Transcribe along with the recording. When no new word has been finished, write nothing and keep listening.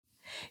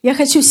Я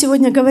хочу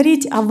сегодня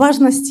говорить о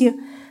важности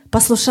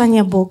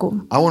послушания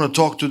Богу. I want to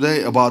talk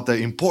today about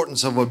the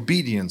importance of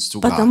obedience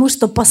to God. Потому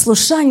что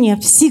послушание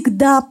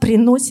всегда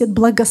приносит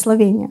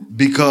благословение.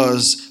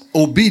 Because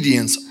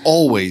obedience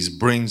always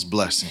brings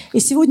blessing. И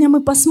сегодня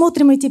мы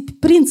посмотрим эти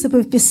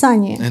принципы в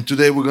Писании. And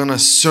today we're going to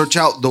search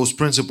out those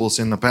principles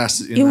in the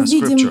passage, И in the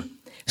scripture. увидим,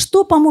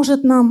 что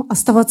поможет нам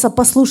оставаться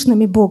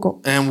послушными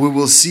Богу. And we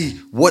will see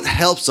what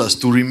helps us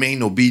to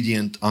remain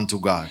obedient unto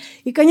God.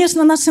 И,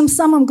 конечно, нашим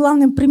самым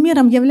главным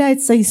примером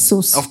является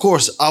Иисус. Of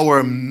course,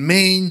 our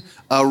main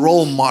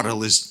role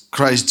model is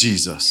Christ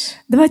Jesus.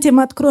 Давайте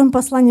мы откроем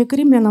послание к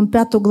Римлянам,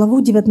 5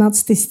 главу,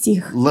 19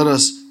 стих. Let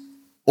us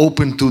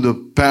open to the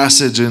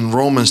passage in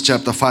Romans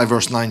chapter 5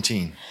 verse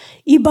 19.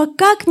 «Ибо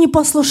как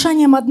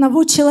непослушанием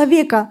одного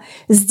человека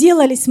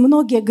сделались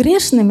многие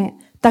грешными,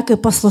 так и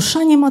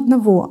послушанием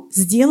одного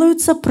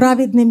сделаются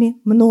праведными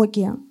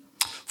многие».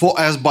 For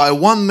as by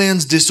one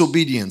man's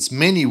disobedience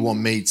many were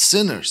made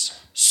sinners,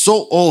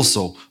 so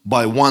also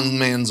by one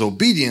man's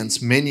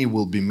obedience many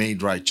will be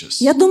made righteous.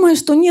 Я думаю,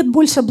 что нет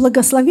больше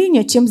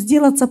благословения, чем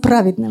сделаться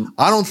праведным.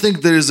 I don't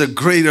think there is a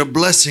greater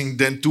blessing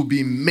than to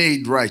be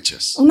made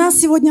righteous. У нас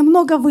сегодня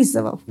много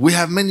вызовов. We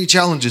have many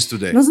challenges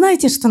today. Но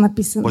знаете, что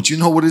написано? But you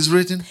know what is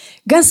written?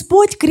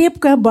 Господь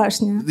крепкая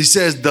башня. It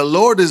says, the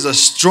Lord is a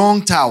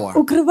strong tower.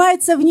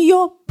 Укрывается в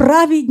нее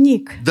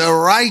праведник. The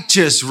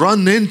righteous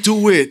run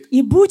into it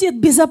И будет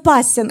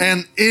безопасен.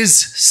 and is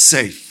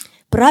safe.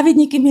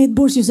 Праведник имеет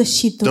Божью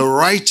защиту. The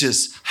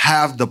righteous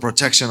have the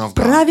protection of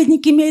God.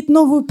 Праведник имеет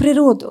новую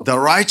природу. The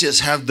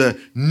righteous have the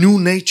new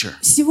nature.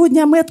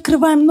 Сегодня мы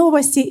открываем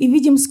новости и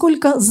видим,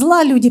 сколько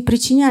зла люди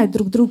причиняют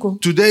друг другу.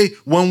 Today,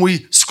 when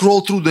we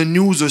scroll through the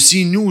news or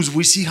see news,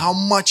 we see how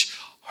much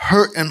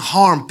hurt and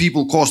harm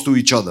people cause to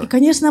each И, other.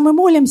 конечно, мы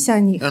молимся о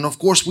них. And of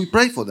course, we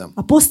pray for them.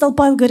 Апостол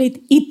Павел говорит,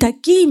 и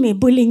такими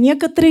были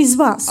некоторые из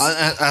вас.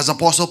 As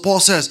Apostle Paul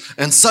says,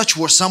 and such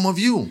were some of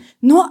you.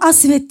 Но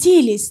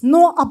освятились,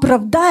 но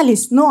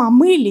оправдались, но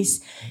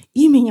омылись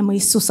именем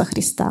Иисуса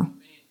Христа.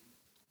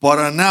 But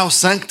are now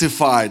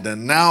sanctified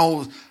and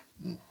now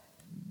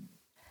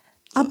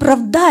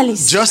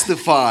Оправдались.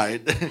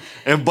 justified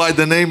and by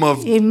the name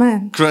of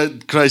Amen.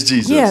 Christ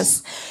Jesus.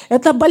 Yes.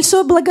 Это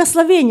большое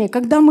благословение,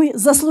 когда мы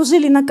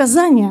заслужили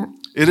наказание,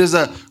 It is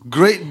a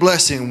great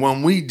blessing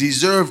when we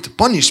deserved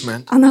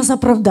punishment а нас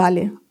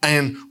оправдали.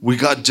 and we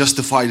got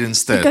justified И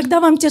instead. когда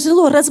вам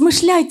тяжело,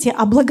 размышляйте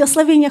о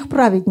благословениях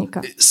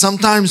праведника.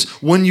 Sometimes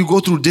when you go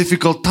through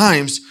difficult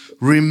times,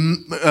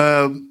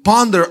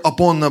 ponder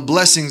upon the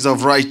blessings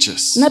of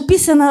righteous.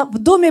 Написано, в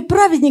доме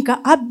праведника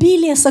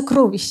обилие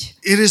сокровищ.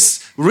 It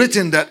is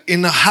written that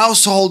in the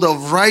household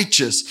of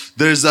righteous,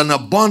 there is an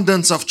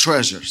abundance of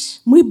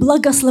treasures. Мы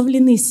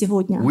благословлены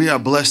сегодня. We are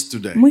blessed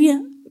today.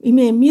 Мы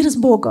имеем мир с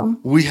Богом,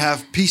 We have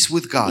peace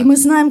with и God мы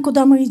знаем,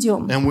 куда мы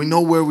идем. and we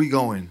know where we're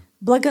going.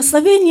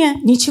 Благословение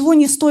ничего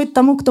не стоит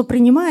тому, кто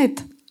принимает,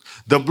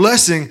 The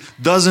blessing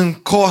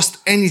doesn't cost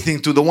anything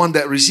to the one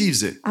that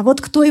receives it. а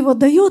вот кто его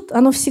дает,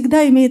 оно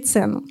всегда имеет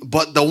цену.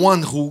 But the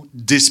one who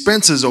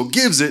dispenses or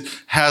gives it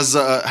has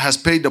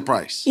paid the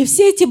price. И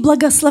все эти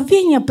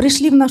благословения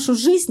пришли в нашу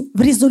жизнь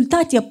в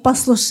результате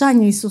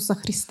послушания Иисуса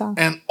Христа.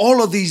 And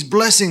all of these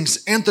blessings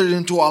entered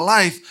into our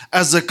life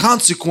as a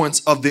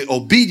consequence of the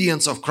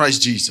obedience of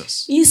Christ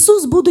Jesus.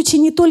 Иисус, будучи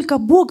не только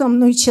Богом,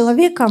 но и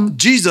человеком,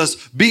 Jesus,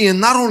 being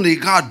not only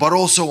God but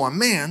also a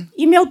man,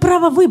 имел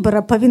право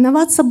выбора,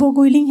 повиноваться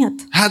Богу или нет.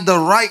 had the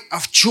right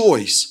of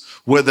choice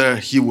whether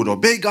he would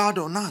obey God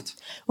or not.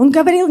 Он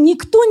говорил,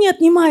 никто не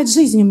отнимает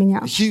жизнь у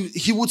меня.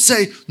 He would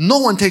say, no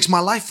one takes my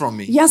life from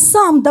me. Я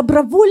сам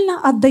добровольно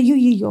отдаю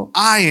ее,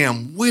 I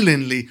am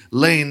willingly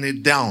laying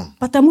it down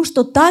потому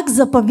что так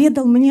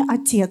заповедал мне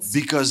Отец.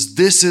 because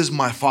this is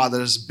my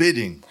Father's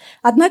bidding.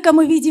 Однако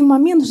мы видим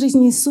момент в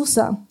жизни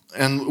Иисуса,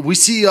 And we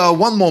see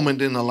one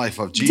moment in the life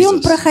of где Он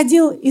Jesus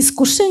проходил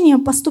искушение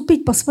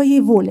поступить по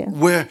своей воле.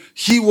 where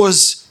he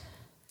was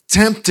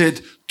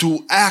tempted to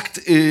act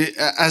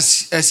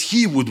as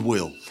he would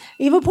will.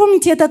 И вы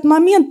помните этот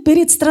момент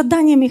перед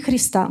страданиями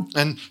Христа.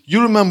 And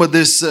you remember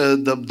this,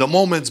 the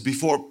moments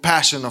before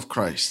passion of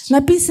Christ.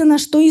 Написано,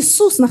 что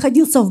Иисус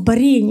находился в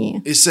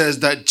борении. It says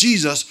that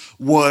Jesus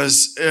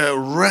was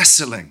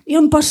wrestling. И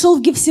Он пошел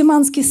в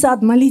Гефсиманский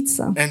сад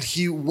молиться. And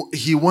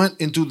he went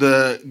into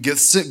the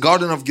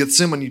Garden of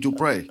Gethsemane to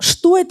pray.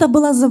 Что это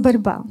была за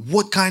борьба?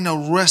 What kind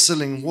of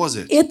wrestling was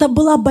it? Это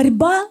была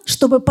борьба,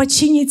 чтобы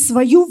подчинить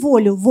свою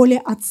волю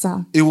воле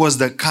Отца. It was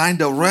the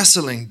kind of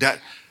wrestling that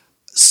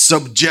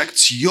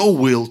subjects your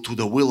will to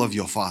the will of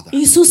your Father.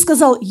 Иисус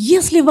сказал,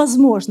 если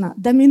возможно,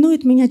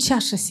 доминует меня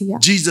чаша сия.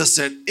 Jesus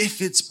said, if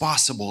it's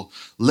possible,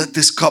 let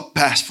this cup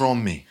pass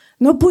from me.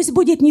 Но пусть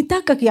будет не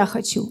так, как я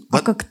хочу, а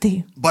как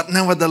ты. But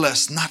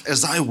nevertheless, not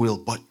as I will,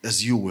 but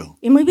as you will.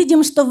 И мы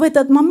видим, что в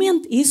этот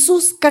момент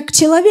Иисус, как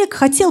человек,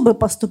 хотел бы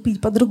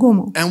поступить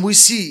по-другому. And we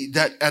see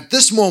that at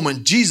this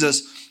moment,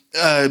 Jesus,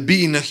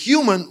 being a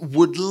human,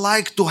 would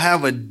like to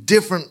have a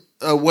different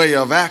way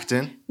of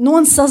acting. Но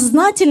он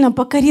сознательно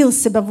покорил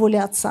себя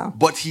воле Отца.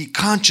 but he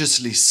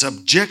consciously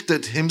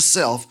subjected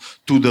himself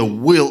to the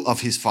will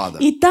of his Father.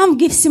 И там, в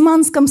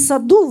Гефсиманском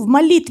саду, в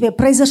молитве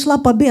произошла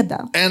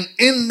победа. And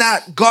in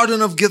that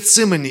Garden of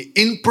Gethsemane,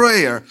 in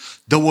prayer,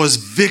 there was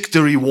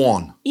victory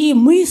won. И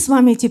мы с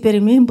вами теперь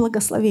имеем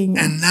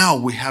благословение. And now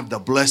we have the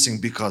blessing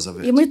because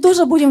of И it. мы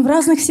тоже будем в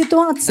разных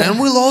ситуациях, And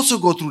we'll also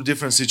go through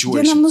different где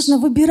нам situations нужно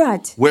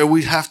выбирать, where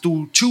we have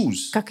to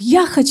choose как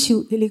я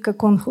хочу или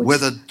как он хочет.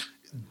 whether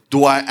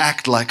do I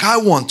act like I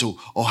want to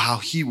or how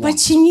he wants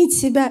Подчинить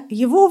себя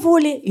его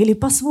воле или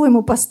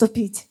по-своему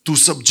поступить. to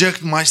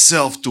subject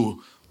myself to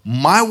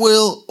my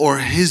will or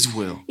his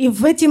will. И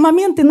в эти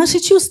моменты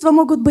наши чувства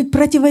могут быть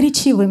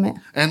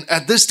противоречивыми. And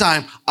at this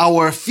time,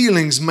 our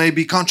feelings may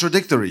be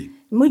contradictory.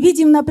 Мы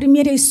видим на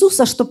примере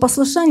Иисуса, что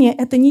послушание –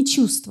 это не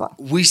чувство.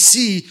 We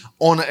see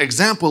on an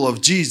example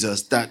of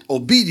Jesus that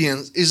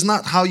obedience is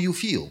not how you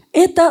feel.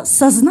 Это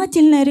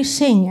сознательное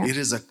решение. It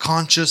is a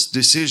conscious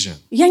decision.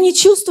 Я не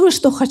чувствую,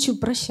 что хочу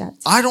прощать,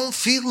 I don't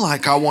feel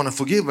like I want to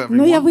forgive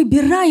но я everyone,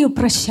 выбираю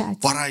прощать.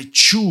 but I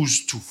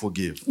choose to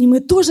forgive. И мы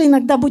тоже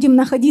иногда будем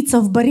находиться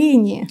в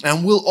борении.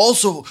 And we'll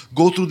also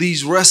go through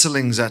these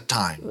wrestlings at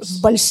times.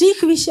 В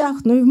больших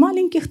вещах, но и в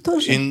маленьких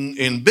тоже.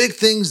 In big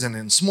things and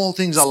in small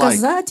things alike.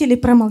 Сказать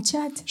или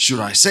промолчать. Should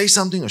I say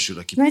something or should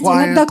I keep Знаете,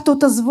 иногда quiet?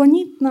 кто-то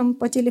звонит нам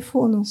по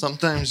телефону.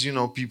 Sometimes,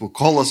 people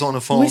call us on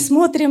the Мы phone.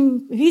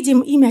 смотрим,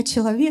 видим имя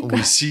человека.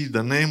 We see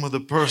the name of the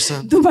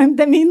person. Думаем,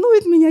 да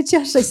минует меня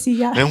чаша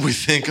сия. And we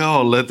think,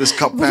 oh, let this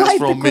cup pass Бывает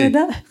from такое, me.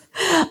 да?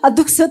 А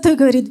Дух Святой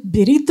говорит,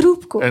 бери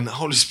трубку. And the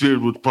Holy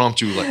Spirit would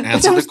prompt you, like, answer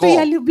Потому the что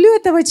я call. люблю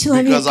этого Because I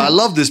человека.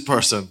 love this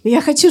person. И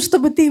я хочу,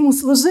 чтобы ты ему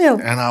служил.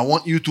 And I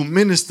want you to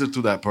minister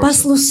to that person.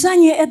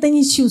 Послушание – это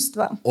не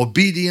чувство.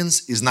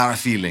 Obedience is not a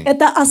feeling.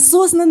 Это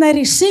осознанное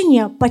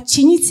решение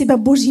подчинить себя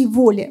Божьей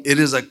воле. It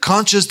is a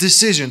conscious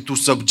decision to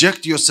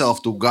subject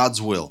yourself to God's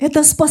will.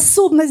 Это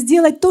способность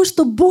делать то,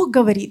 что Бог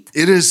говорит,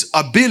 It is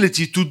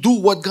ability to do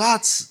what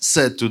God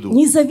said to do.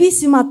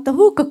 независимо от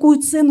того,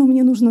 какую цену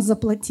мне нужно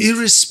заплатить.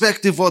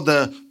 Irrespective of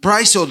the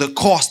price or the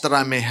cost that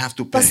I may have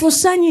to pay.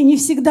 Послушание не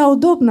всегда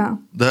удобно,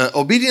 The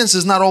obedience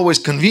is not always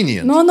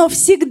convenient, но оно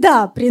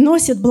всегда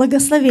приносит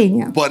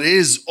благословение. but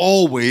it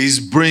always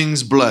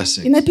brings И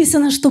blessing.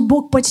 написано, что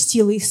Бог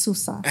почтил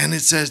Иисуса. And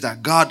it says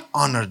that God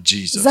honored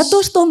Jesus. За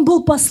то, что Он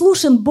был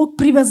послушен, Бог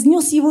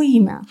превознес Его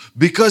имя.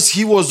 Because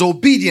he was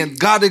obedient,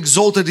 God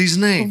exalted his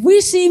name.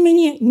 Выше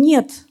имени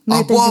нет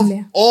на этой Above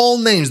земле. all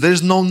names,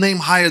 there's no name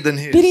higher than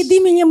Перед his.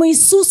 именем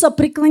Иисуса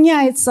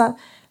преклоняется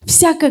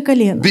всякое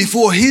колено,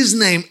 Before his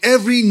name,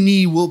 every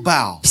knee will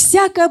bow.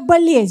 всякая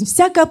болезнь,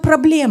 всякая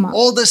проблема.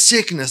 All the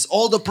sickness,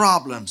 all the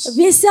problems,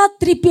 Весь ад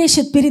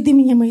трепещет перед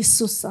именем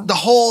Иисуса.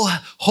 the whole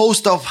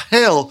host of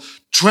hell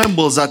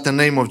trembles at the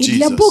name of И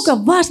для Jesus. Бога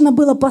важно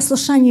было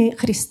послушание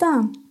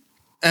Христа,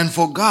 And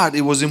for God,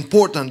 it was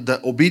important the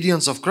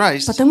obedience of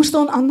Christ потому что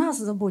Он о нас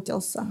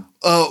заботился.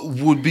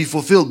 would be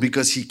fulfilled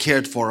because he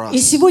cared for И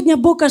us. сегодня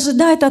Бог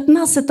ожидает от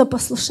нас это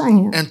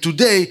послушание, And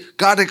today,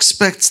 God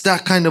expects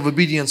that kind of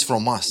obedience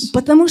from us.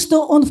 потому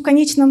что Он в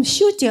конечном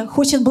счете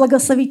хочет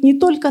благословить не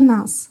только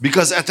нас,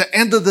 Because at the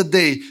end of the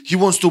day, he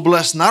wants to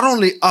bless not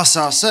only us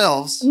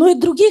ourselves, но и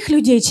других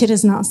людей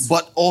через нас.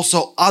 but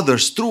also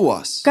others through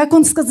us. Как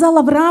Он сказал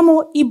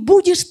Аврааму, «И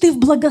будешь ты в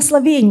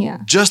благословении».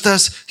 Just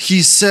as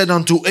he said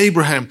unto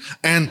Abraham,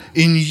 and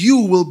in you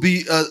will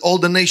be all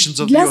the nations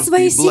of the Для earth be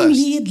своей blessed.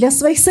 семьи, для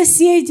своих соседей,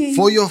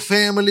 For your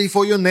family,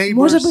 for your neighbors,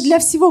 может быть, для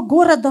всего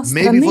города,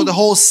 maybe for страны. the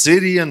whole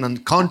city and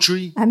the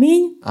country.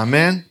 Аминь.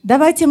 Amen.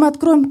 Давайте мы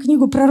откроем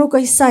книгу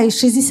пророка Исаии,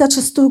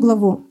 66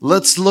 главу,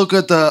 Let's look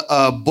at the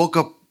book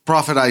of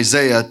prophet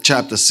Isaiah,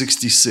 chapter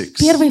 66,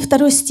 1 и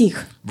 2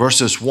 стих.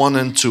 verses 1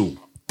 and 2.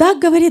 «Так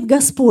говорит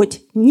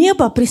Господь,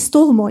 небо –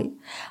 престол мой,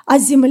 а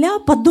земля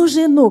 –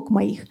 подножие ног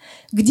моих.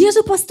 Где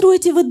же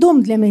построите вы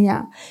дом для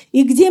меня?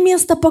 И где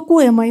место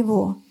покоя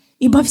моего?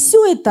 Ибо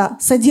все это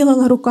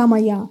соделала рука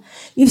моя,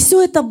 и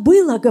все это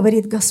было,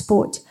 говорит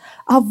Господь.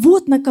 А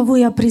вот на кого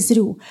я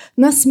презрю,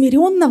 на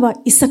смиренного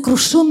и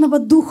сокрушенного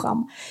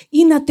духом,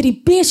 и на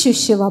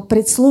трепещущего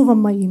пред словом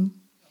моим».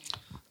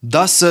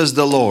 Thus says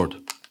the Lord,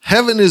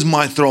 heaven is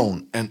my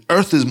throne, and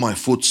earth is my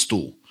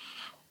footstool.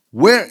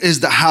 Where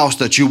is the house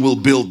that you will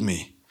build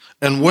me?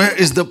 And where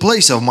is the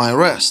place of my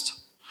rest?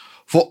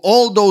 For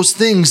all those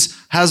things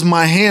has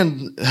my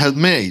hand had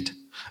made,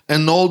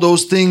 and all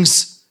those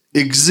things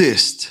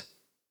exist,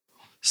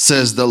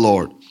 says the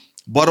Lord.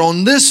 But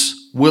on this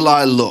will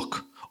I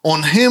look,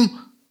 on him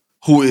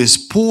who is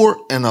poor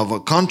and of a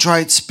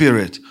contrite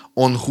spirit,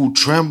 on who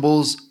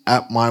trembles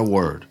at my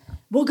word.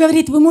 Бог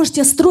говорит, вы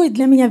можете строить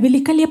для меня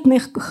великолепные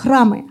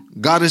храмы.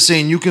 God is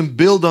saying, you can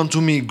build unto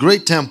me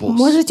great temples.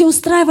 Можете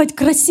устраивать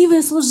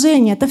красивые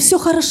служения. Это все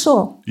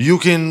хорошо. You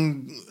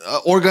can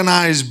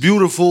organize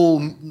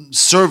beautiful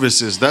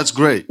services. That's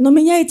great. Но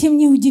меня этим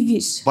не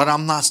удивишь. But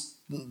I'm not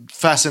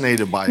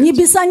fascinated by it.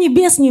 Небеса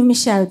небес не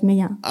вмещают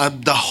меня.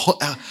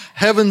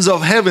 Heavens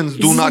of heavens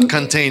do not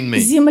contain me.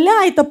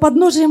 Земля — это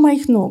подножие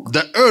моих ног.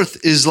 The earth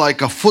is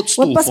like a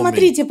footstool Вот for me.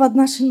 посмотрите под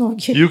наши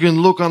ноги. You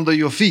can look under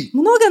your feet.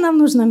 Много нам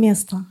нужно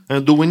места.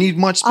 And do we need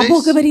much А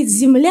Бог space? говорит,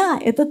 земля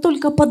 — это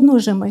только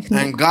подножие моих ног.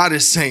 And God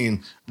is saying,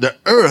 the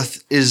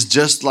earth is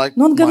just like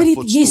Но Он my говорит,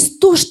 footstool. есть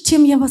то,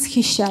 чем я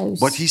восхищаюсь.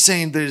 But He's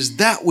saying there's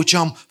that which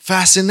I'm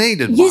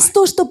fascinated by. Есть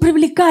то, что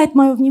привлекает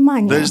мое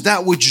внимание. There's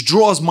that which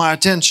draws my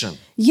attention.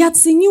 Я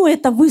ценю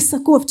это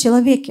высоко в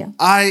человеке.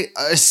 I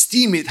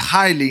esteem it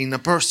highly in a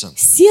person.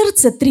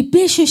 Сердце,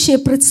 трепещущее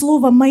пред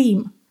словом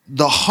моим.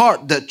 The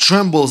heart that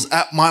trembles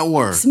at my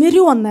word.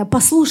 Смиренное,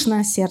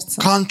 послушное сердце.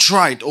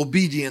 Contrite,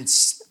 obedient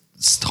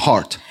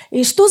heart.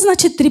 И что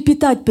значит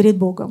трепетать перед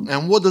Богом?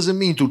 And what does it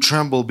mean to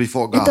tremble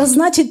before Это God?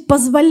 значит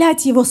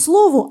позволять Его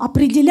Слову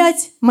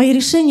определять мои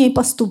решения и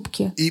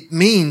поступки. It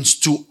means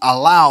to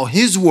allow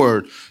His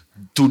word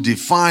to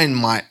define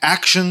my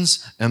actions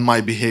and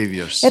my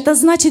behaviors. Это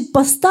значит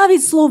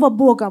поставить Слово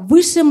Бога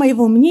выше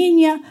моего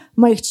мнения,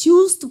 моих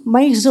чувств,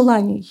 моих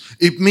желаний.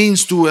 It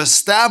means to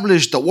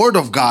establish the word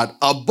of God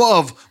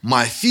above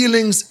my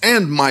feelings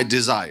and my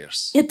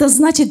desires. Это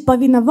значит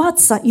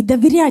повиноваться и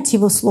доверять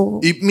Его Слову.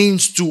 It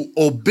means to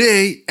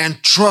obey and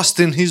trust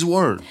in His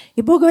word.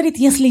 И Бог говорит,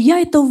 если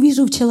я это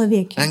увижу в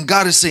человеке, And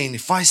God is saying,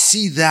 if I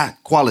see that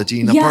quality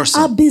in a я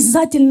person,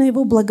 обязательно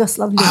его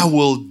благословлю. I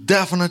will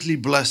definitely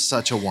bless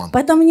such a one.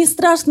 Поэтому не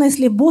страшно,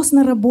 если босс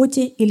на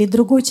работе или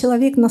другой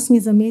человек нас не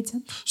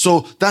заметит.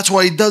 So that's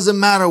why it doesn't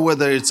matter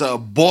whether it's a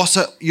boss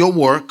at your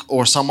work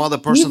or some other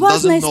person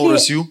Неважно, doesn't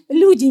notice если you.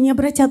 люди не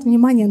обратят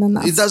внимания на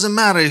нас. It doesn't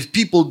matter if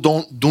people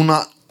do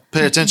not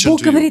pay attention Бог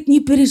to you. говорит, не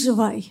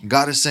переживай.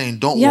 God is saying,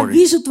 don't Я worry.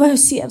 вижу твое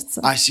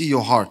сердце. I see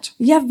your heart.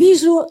 Я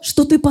вижу,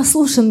 что ты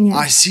послушен мне,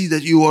 I see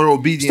that you are что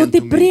obedient ты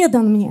to me,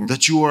 предан мне.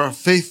 that you are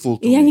faithful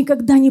to И я me.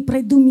 никогда не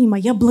пройду мимо,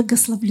 я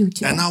благословлю And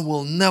тебя. I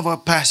will never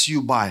pass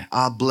you by.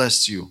 I'll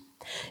bless you.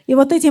 И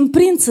вот этим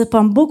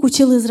принципом Бог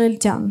учил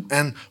израильтян.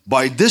 And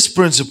by this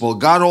principle,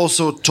 God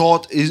also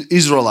taught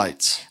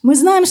Israelites. Мы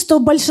знаем, что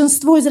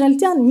большинство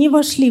израильтян не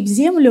вошли в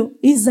землю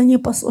из-за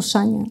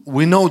непослушания.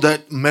 We know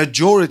that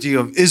majority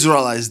of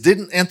Israelites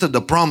didn't enter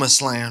the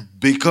promised land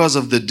because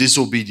of the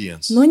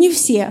disobedience. Но не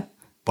все.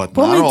 But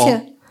not all.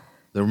 Помните?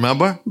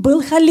 Remember?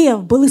 Был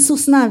Халев, был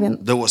Иисус Навин.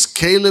 There was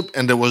Caleb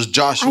and there was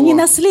Они Joshua,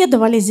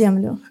 наследовали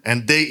землю.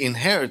 and they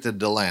inherited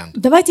the land.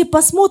 Давайте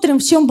посмотрим,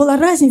 в чем была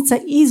разница,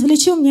 и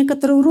извлечем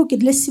некоторые уроки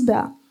для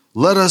себя.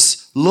 Let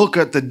us look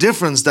at the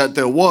difference that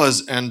there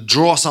was and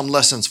draw some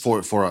lessons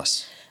for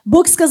us.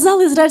 Бог сказал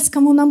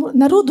израильскому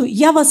народу,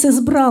 я вас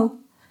избрал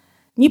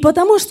не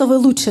потому, что вы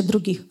лучше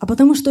других, а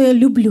потому, что я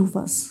люблю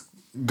вас.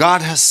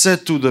 God has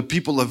said to the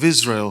people of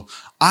Israel,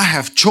 I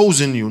have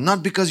chosen you,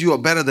 not because you are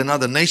better than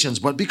other nations,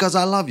 but because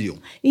I love you.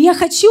 И я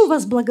хочу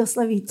вас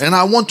благословить. And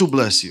I want to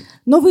bless you.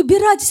 Но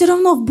выбирать все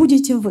равно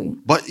будете вы.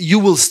 But you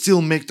will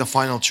still make the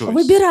final choice.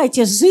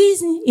 Выбирайте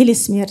жизнь или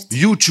смерть,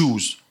 You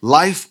choose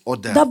life or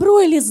death,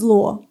 добро или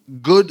зло.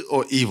 good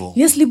or evil.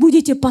 Если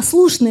будете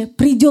послушны,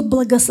 придет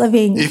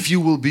благословение. If you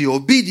will be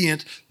obedient,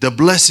 the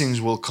blessings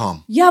will come.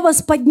 Я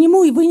вас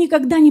подниму, и вы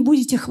никогда не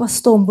будете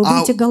хвостом, вы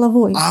будете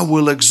головой. I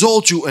will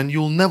exalt you and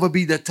you'll never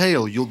be the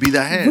tail, you'll be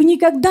the Вы head.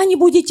 никогда не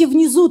будете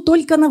внизу,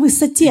 только на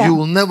высоте. You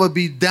will never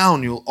be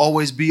down, you'll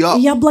always be up.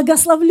 Я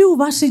благословлю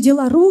ваши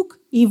дела рук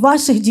и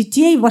ваших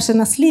детей, ваше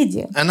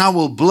наследие. And I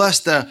will bless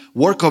the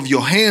work of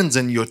your hands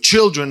and your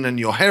children and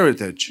your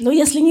heritage. Но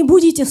если не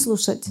будете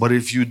слушать, But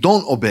if you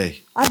don't obey,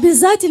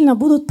 обязательно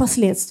будут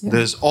последствия.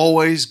 there's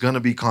always going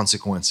to be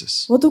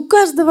consequences. Вот у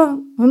каждого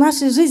в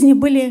нашей жизни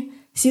были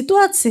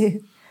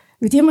ситуации,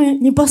 где мы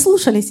не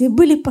послушались, и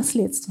были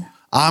последствия.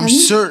 I'm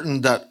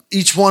certain that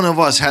each one of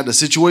us had a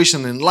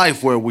situation in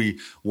life where we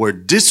were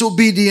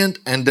disobedient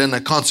and then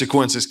the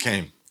consequences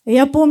came.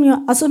 Я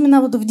помню,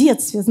 особенно вот в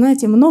детстве,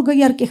 знаете, много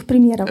ярких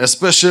примеров.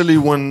 Especially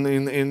when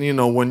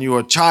when you're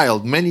a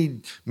child,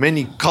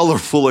 many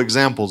colorful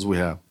examples we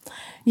have.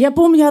 Я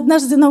помню,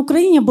 однажды на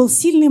Украине был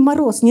сильный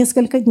мороз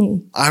несколько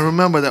дней. I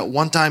remember that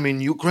one time in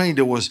Ukraine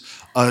there was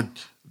a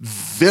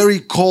very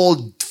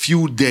cold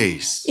few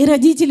days. И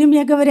родители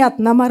мне говорят,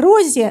 на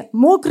морозе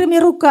мокрыми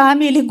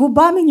руками или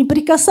губами не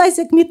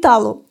прикасайся к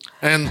металлу.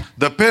 And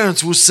the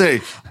parents would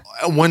say,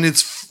 when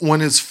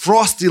it's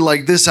frosty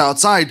like this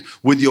outside,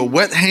 with your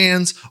wet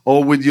hands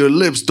or with your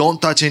lips,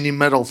 don't touch any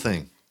metal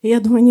thing. И я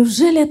думаю,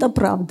 неужели это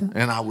правда?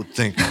 And I would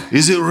think,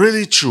 is it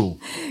really true?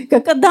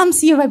 Как Адам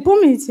с Евой,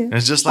 помните?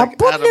 It's just А like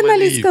подлинно Adam and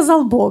ли Eve.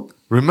 сказал Бог?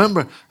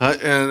 Remember,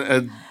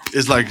 and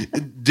it's like,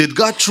 did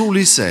God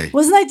truly say?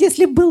 Вы знаете,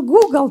 если был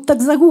Google,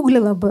 так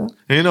загуглила бы.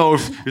 You know,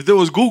 if there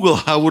was Google,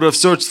 I would have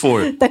searched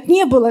for it. Так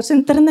не было же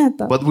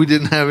интернета. But we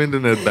didn't have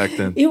internet back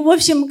then. И, в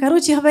общем,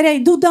 короче говоря,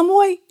 иду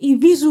домой и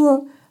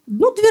вижу,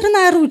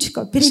 дверная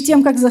ручка перед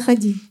тем, как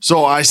заходить.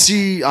 So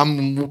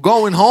I'm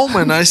going home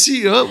and I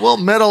see,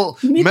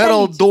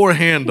 metal door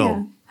handle.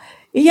 Yeah.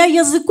 И я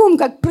языком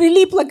как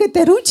прилипла к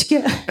этой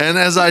ручке. And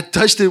as I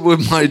touched it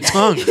with my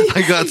tongue,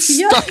 I got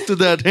stuck to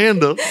that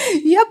handle.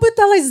 Я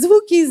пыталась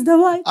звуки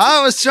издавать.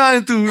 I was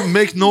trying to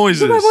make noises.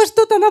 Думаю, может,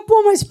 кто-то на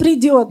помощь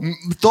придет.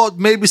 Thought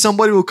maybe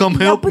somebody will come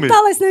Я help me.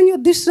 пыталась на нее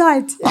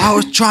дышать. I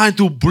was trying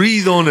to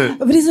breathe on it.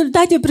 В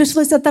результате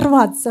пришлось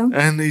оторваться.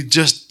 And it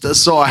just,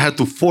 so I had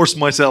to force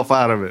myself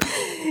out of it.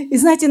 И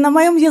знаете, на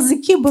моем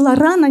языке была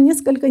рана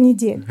несколько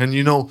недель. And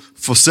you know,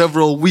 for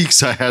several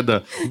weeks I had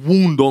a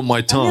wound on my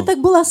Мне tongue. так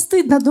было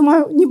стыдно,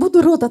 думаю, не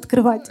буду рот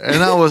открывать.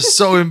 And I was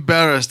so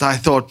embarrassed, I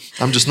thought,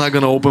 I'm just not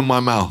going to open my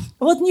mouth.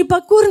 Вот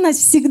непокорность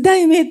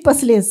всегда имеет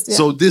последствия.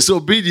 So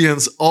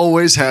disobedience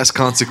always has И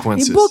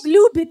consequences. Бог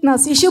любит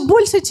нас еще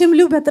больше, чем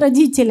любят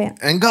родители.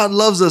 And God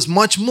loves us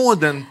much more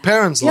than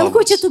parents И Он love us.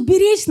 хочет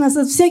уберечь нас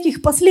от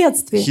всяких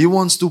последствий. He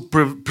wants to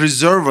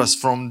preserve us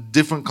from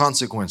different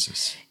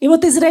consequences. И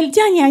вот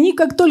израильтяне, они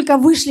как только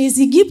вышли из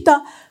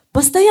Египта,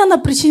 постоянно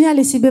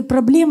причиняли себе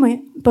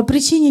проблемы по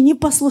причине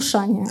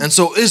непослушания. And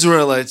so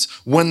Israelites,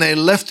 when they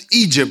left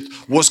Egypt,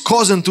 was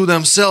causing to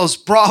themselves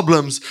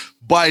problems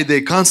by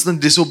their constant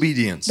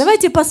disobedience.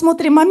 Давайте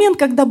посмотрим момент,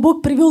 когда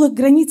Бог привел их к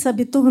границе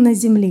обетованной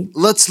земли.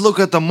 Let's look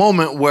at the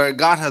moment where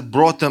God had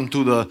brought them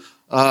to the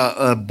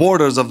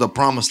borders of the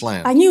promised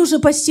land. Они уже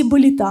почти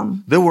были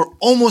там. They were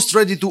almost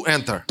ready to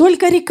enter.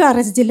 Только река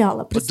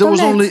разделяла. But there was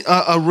Представляете? only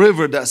a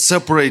river that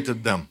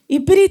separated them. И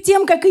перед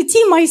тем, как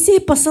идти, Моисей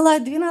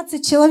посылает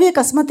 12 человек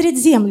осмотреть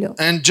землю.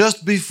 And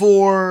just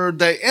before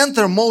they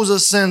enter,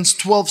 Moses sends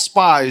 12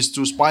 spies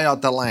to spy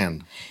out the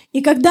land. И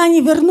когда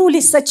они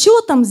вернулись с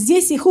отчетом,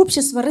 здесь их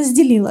общество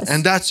разделилось.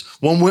 And that's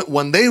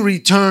when they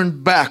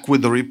returned back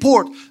with the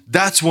report,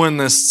 that's when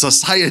the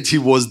society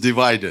was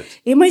divided.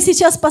 И мы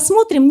сейчас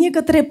посмотрим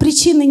некоторые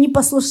причины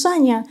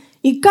непослушания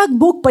и как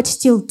Бог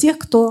почтил тех,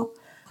 кто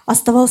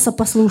оставался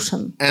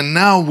послушен. And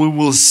now we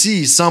will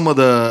see some of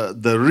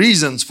the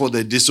reasons for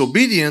their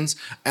disobedience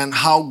and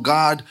how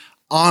God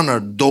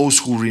honored those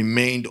who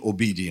remained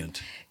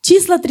obedient.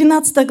 Числа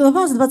 13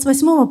 глава с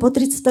 28 по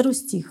 32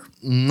 стих.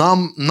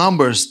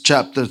 Numbers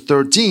chapter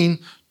 13,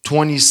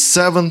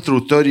 27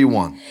 through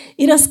 31.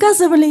 «И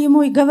рассказывали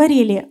ему и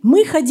говорили: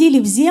 мы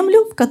ходили в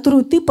землю, в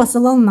которую ты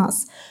посылал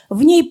нас.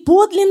 В ней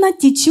подлинно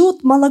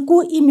течет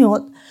молоко и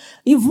мед,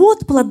 и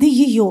вот плоды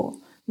ее.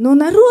 Но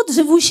народ,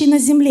 живущий на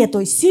земле, то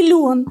есть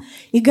силен,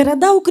 и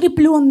города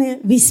укрепленные,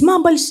 весьма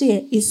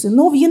большие, и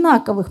сынов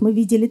Янаковых мы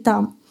видели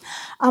там.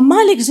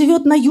 Амалик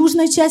живет на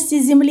южной части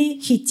земли,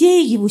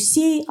 хиттеи,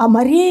 Евусеи,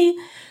 Амореи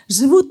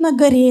живут на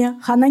горе,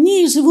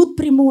 хананеи живут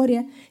при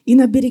море и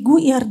на берегу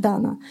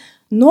Иордана.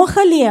 Но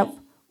Халев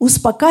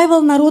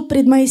успокаивал народ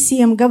пред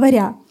Моисеем,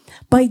 говоря: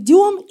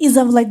 пойдем и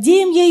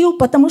завладеем ею,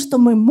 потому что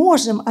мы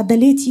можем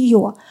одолеть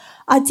ее.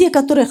 А те,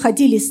 которые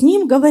ходили с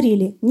ним,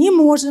 говорили: не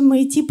можем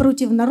мы идти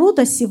против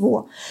народа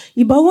сего,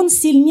 ибо он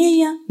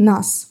сильнее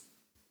нас».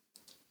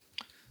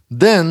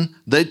 Then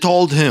they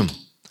told him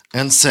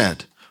and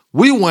said,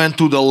 "We went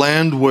to the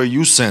land where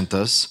you sent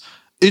us.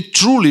 It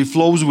truly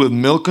flows with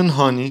milk and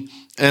honey,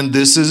 and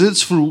this is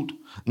its fruit.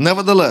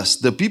 Nevertheless,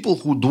 the people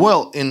who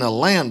dwell in the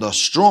land are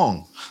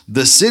strong.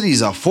 The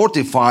cities are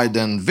fortified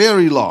and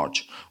very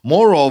large.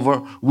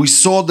 Moreover, we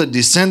saw the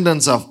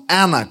descendants of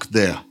Anak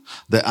there.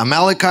 The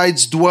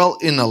Amalekites dwell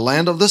in the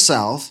land of the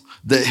south.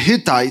 The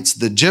Hittites,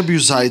 the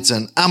Jebusites,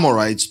 and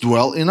Amorites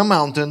dwell in the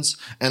mountains,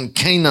 and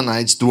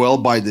Canaanites dwell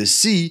by the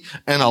sea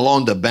and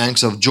along the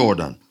banks of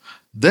Jordan."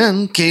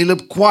 Then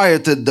Caleb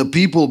quieted the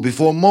people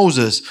before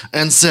Moses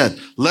and said,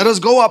 "Let us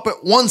go up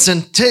at once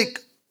and take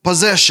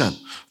possession,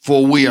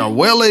 for we are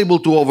well able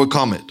to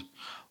overcome it."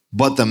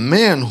 But the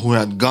man who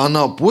had gone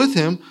up with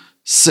him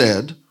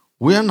said,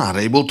 "We are not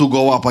able to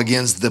go up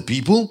against the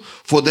people,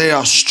 for they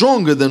are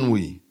stronger than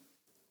we."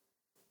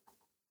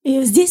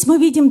 И здесь мы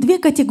видим две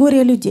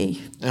категории людей.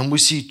 And we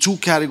see two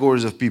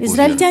categories of people here.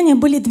 Израильтяне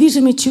были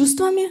движимы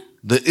чувствами,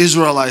 The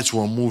Israelites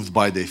were moved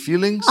by their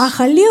feelings, а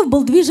Халев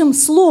был движим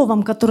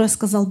словом, которое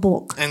сказал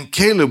Бог. and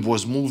Caleb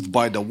was moved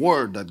by the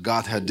word that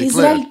God had declared.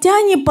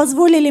 Израильтяне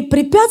позволили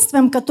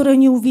препятствиям, которые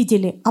они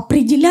увидели,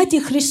 определять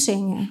их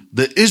решение.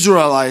 The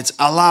Israelites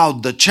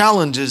allowed the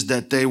challenges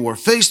that they were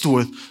faced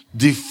with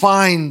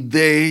define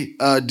their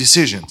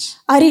decisions.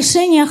 А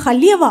решение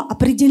Халева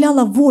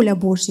определяла воля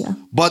Божья.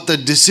 But the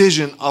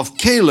decision of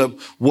Caleb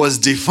was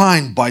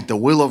defined by the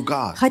will of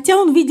God. Хотя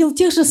он видел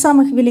тех же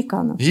самых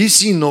великанов He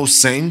seen those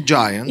same и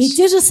giants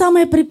те же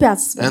самые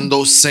препятствия. and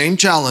those same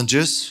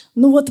challenges,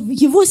 Но вот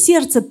его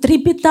сердце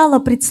трепетало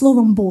пред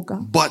словом Бога.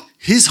 but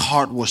his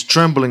heart was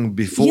trembling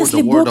before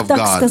Если the word Бог of так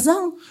God.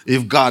 сказал,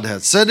 If God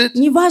had said it,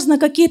 неважно,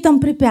 какие там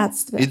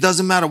препятствия, it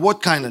doesn't matter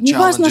what kind of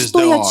неважно, challenges что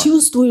there я are.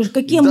 чувствую,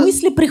 какие It does-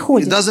 мысли It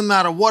приходят. doesn't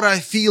matter what I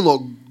feel or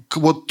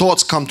what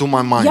thoughts come to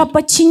my Я mind.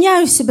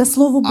 подчиняю себя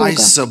Слову I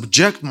Бога.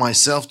 subject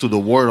myself to the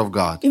word of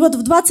God. И вот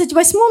в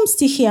 28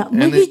 стихе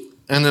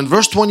And in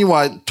verse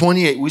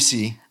 28 we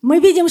see мы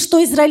видим,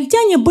 что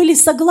израильтяне были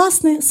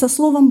согласны со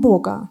Словом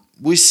Бога.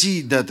 we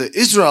see that the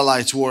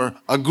Israelites were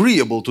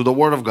agreeable to the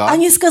word of God.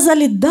 Они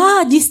сказали,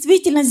 да,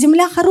 действительно,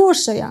 земля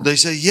хорошая. They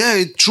say,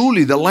 yeah,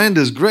 truly, the land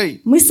is great.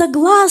 Мы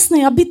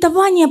согласны,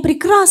 обетование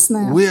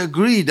прекрасное. We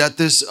agree that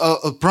this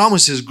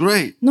promise is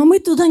great, Но мы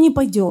туда не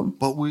пойдем.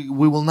 but we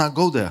will not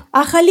go there.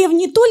 А Халев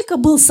не только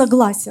был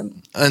согласен,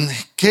 And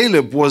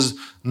Caleb was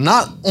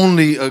not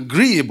only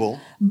agreeable,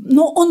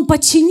 но он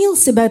подчинил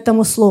себя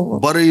этому слову.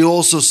 but he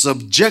also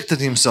subjected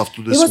himself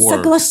to И this вот word.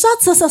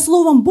 соглашаться со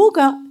словом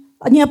Бога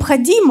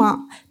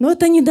необходимо, но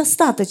это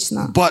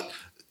недостаточно. But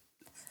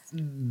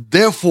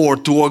therefore,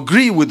 to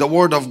agree with the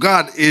word of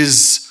God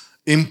is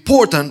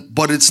important,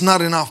 but it's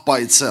not enough by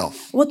itself.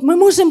 Вот мы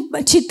можем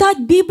читать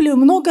Библию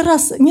много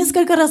раз,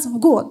 несколько раз в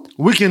год.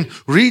 We can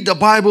read the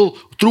Bible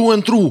through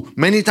and through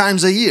many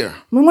times a year.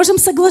 Мы можем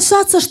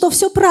соглашаться, что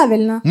все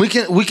правильно. We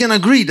can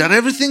agree that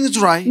everything is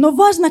right. Но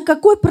важно,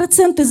 какой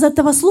процент из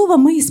этого слова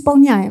мы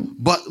исполняем.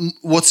 But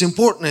what's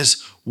important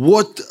is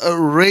what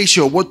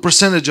ratio, what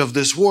percentage of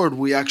this word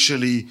we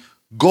actually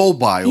go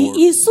by or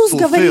И Иисус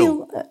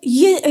fulfill.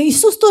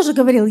 Иисус тоже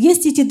говорил,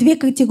 есть эти две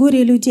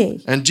категории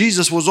людей. And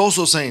Jesus was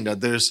also saying that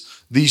there's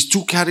these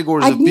two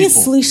categories of Одни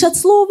people. слышат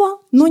слово,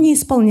 но не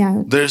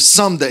исполняют. There's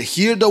some that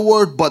hear the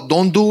word but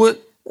don't do it.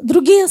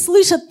 Другие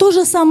слышат то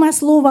же самое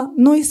слово,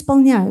 но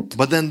исполняют.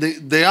 But then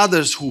the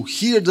others who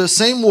hear the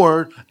same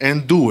word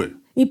and do it.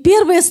 И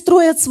первые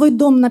строят свой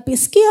дом на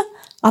песке,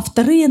 а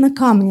вторые на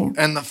камне.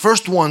 And the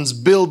first ones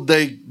build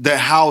their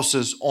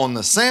houses on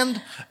the sand,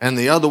 and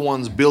the other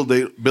ones build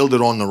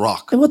it on the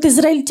rock. И вот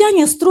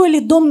израильтяне строили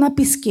дом на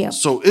песке.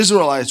 So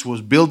Israelites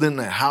was building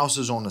their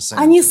houses on the sand.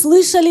 Они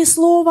слышали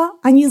слово,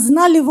 они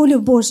знали волю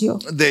Божью,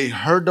 They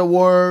heard the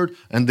word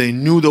and they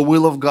knew the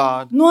will of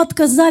God, но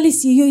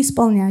отказались ее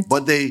исполнять.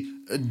 but they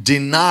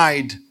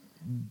denied,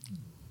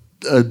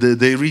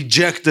 they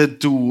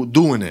rejected to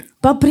doing it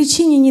По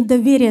причине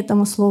недоверия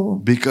этому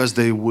слову. because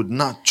they would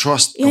not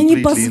trust И они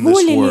completely in this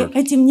позволили word.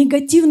 этим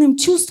негативным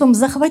чувствам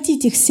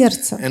захватить их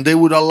сердце. And they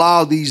would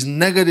allow these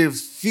negative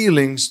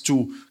feelings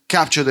to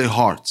capture their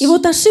hearts. И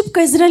вот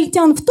ошибка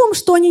израильтян в том,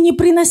 что они не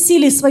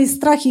приносили свои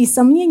страхи и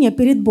сомнения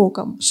перед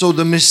Богом. So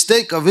the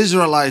mistake of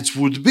Israelites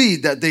would be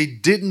that they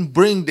didn't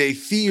bring their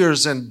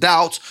fears and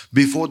doubts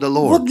before the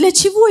Вот Lord. для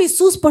чего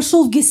Иисус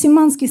пошел в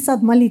Гефсиманский сад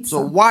So молиться?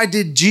 why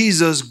did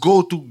Jesus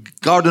go to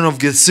Garden of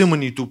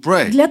Gethsemane to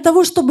pray? Для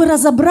того, чтобы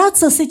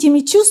разобраться с этими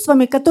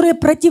чувствами, которые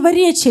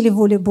противоречили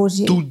воле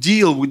Божьей. To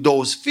deal with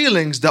those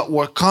feelings that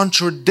were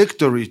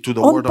contradictory to the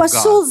Он word of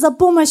пошел God. за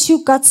помощью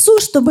к Отцу,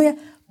 чтобы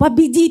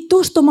победить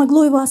то, что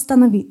могло его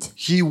остановить.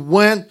 He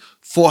went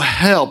for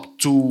help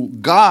to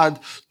God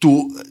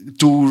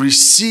to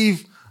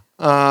receive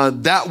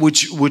that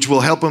which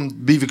will help him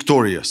be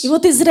victorious. И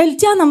вот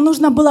израильтянам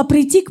нужно было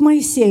прийти к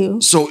Моисею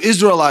So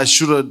Israelites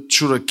should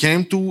have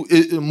came to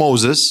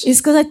Moses и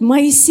сказать: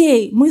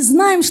 Моисей, мы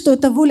знаем, что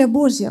это воля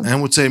Божья,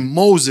 and would say,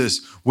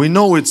 Moses, we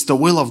know it's the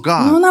will of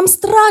но God, нам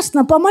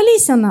страшно,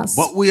 помолись о нас.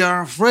 but we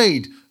are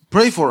afraid.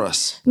 Pray for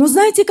us. Но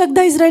знаете,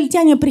 когда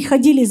израильтяне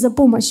приходили за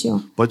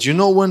помощью, But you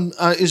know when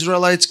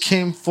Israelites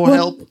came for вот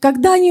help?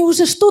 когда они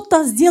уже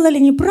что-то сделали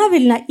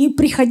неправильно и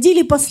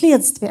приходили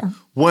последствия,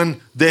 When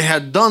they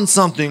had done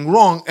something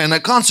wrong and the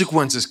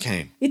consequences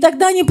came. и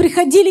тогда они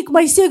приходили к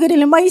Моисею и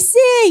говорили: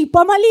 Моисей,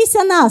 помолись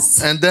о нас,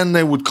 And then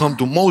they would come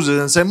to Moses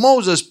and say,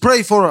 Moses,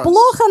 pray for us.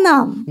 плохо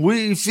нам.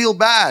 We feel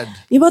bad.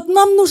 И вот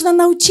нам нужно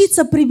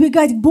научиться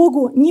прибегать к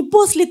Богу не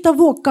после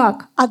того,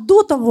 как, а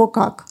до того,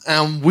 как.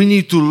 And we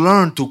need to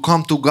learn to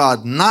come to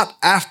God not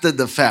after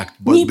the fact,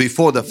 but Не,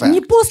 before the не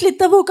fact. после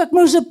того, как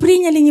мы уже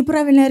приняли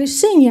неправильное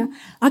решение,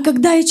 а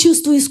когда я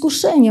чувствую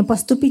искушение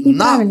поступить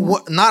неправильно.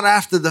 Not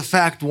after the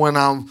fact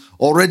when I've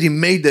already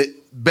made the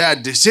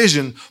bad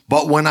decision,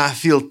 but when I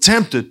feel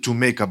tempted to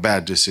make a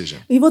bad decision.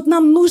 И вот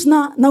нам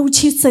нужно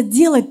научиться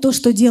делать то,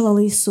 что делал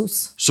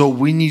Иисус. So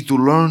we need to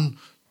learn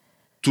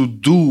to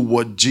do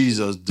what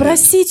Jesus did.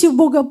 Просить у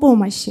Бога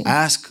помощи.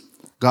 Ask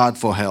God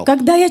for help.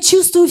 Когда я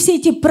чувствую все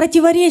эти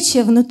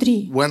противоречия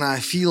внутри, When I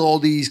feel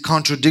all these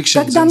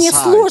contradictions когда мне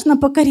inside, сложно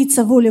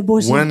покориться воле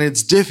Божьей, when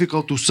it's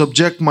difficult to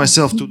subject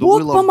myself to the Бог,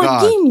 will of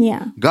помоги God,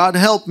 мне. God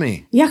help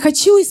me. Я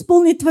хочу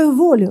исполнить Твою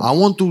волю. I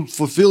want to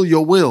fulfill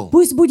your will.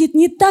 Пусть будет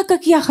не так,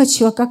 как я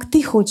хочу, а как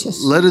Ты хочешь.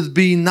 Let it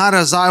be not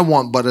as I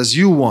want, but as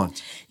you want.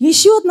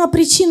 Еще одна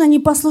причина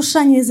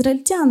непослушания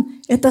израильтян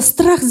 – это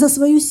страх за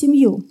свою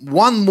семью.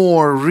 One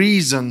more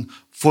reason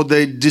for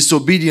the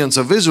disobedience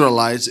of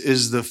Israelites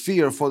is the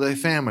fear for their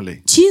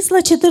family.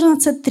 Числа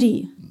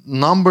 14:3.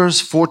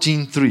 Numbers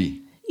 14:3.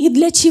 «И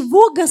для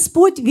чего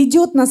Господь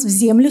ведет нас в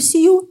землю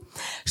сию,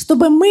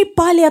 чтобы мы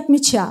пали от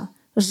меча?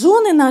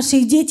 Жены наши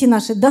и дети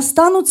наши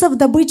достанутся в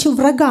добычу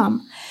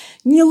врагам.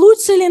 Не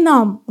лучше ли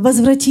нам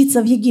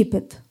возвратиться в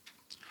Египет?»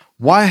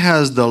 Why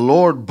has the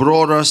Lord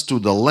brought us to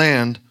the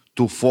land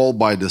to fall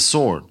by the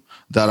sword,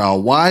 that our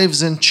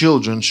wives and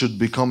children should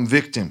become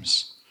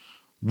victims?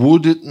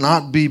 Would it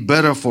not be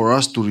better for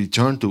us to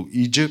return to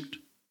Egypt?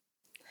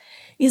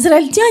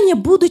 Израильтяне,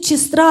 будучи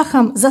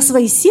страхом за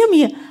свои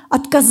семьи,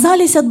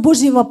 отказались от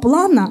Божьего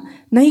плана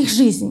на их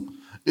жизнь.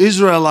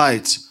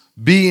 Israelites,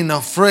 being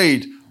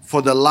afraid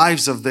for the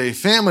lives of their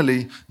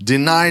family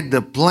denied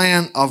the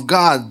plan of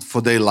God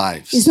for their И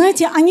lives.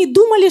 знаете, они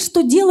думали,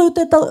 что делают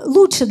это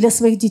лучше для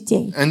своих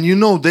детей. And you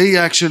know, they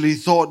actually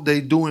thought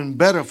they're doing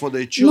better for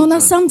their Но на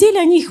children, самом деле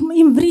они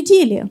им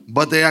вредили.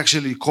 but they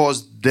actually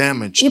caused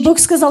damage. И Бог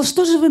сказал,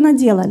 что же вы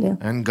наделали?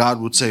 And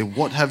God would say,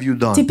 what have you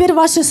done? Теперь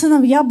ваши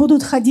сыновья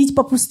будут ходить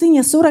по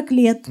пустыне 40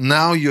 лет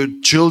Now your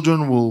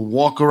children will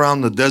walk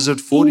around the desert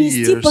и 40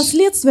 нести years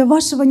последствия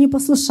вашего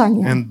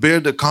непослушания. and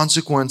bear the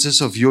consequences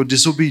of your И вот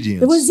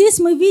disobedience. здесь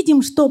мы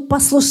видим, что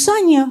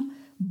послушание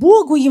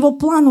Богу, Его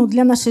плану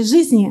для нашей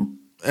жизни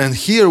And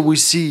here we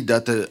see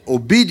that the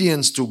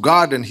obedience to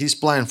God and His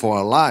plan for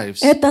our lives,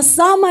 – это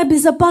самое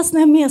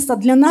безопасное место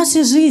для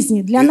нашей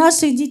жизни, для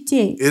наших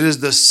детей. it is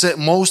the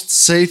most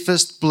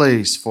safest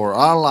place for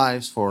our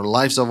lives, for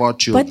lives of our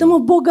children. Поэтому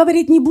Бог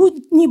говорит, не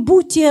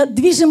будьте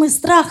движимы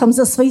страхом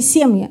за свои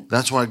семьи.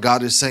 That's why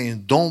God is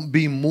saying, don't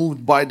be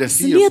moved by the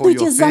fear for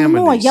your Следуйте за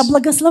мной, families. я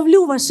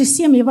благословлю ваши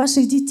семьи,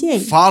 ваших детей.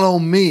 Follow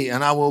me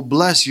and I will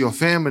bless your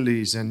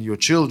families and your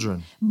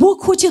children.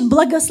 Бог хочет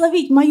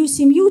благословить мою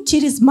семью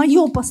через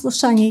мое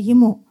послушание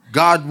Ему.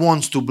 God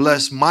wants to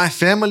bless my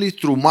family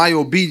through my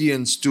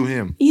obedience to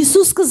Him.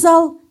 Иисус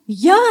сказал,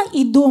 я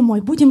и дом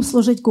мой будем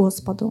служить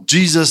Господу.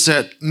 Jesus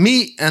said,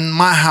 me and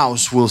my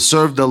house will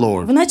serve the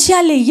Lord.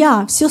 Вначале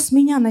я, все с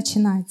меня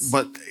начинается.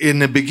 But in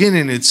the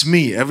beginning, it's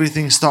me.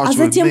 Everything А starts with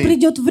затем me.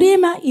 придет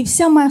время, и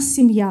вся моя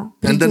семья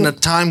And then the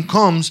придет. time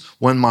comes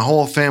when my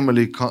whole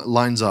family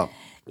lines up.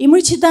 И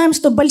мы читаем,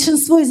 что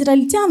большинство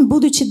израильтян,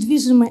 будучи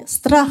движимы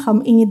страхом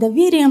и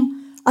недоверием,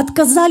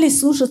 отказались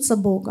слушаться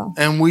Бога.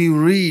 And we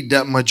read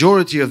that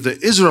majority of the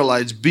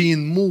Israelites,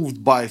 being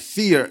moved by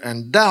fear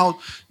and doubt,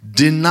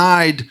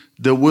 denied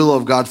the will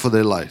of God for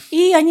their life.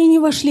 И они не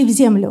вошли в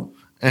землю.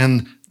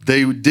 And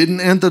they didn't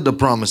enter the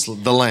promised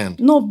the land.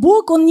 Но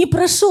Бог, Он не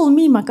прошел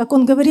мимо, как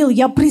Он говорил,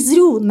 я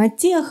презрю на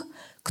тех,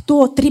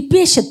 кто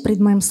трепещет пред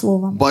Моим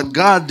Словом. But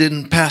God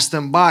didn't pass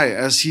them by.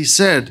 As He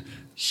said,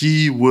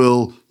 He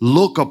will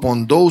look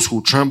upon those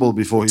who tremble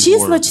before His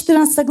Числа, word.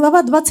 14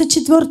 глава,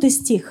 24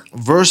 стих.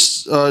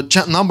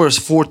 Numbers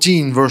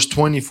 14, verse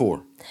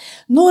 24.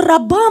 «Но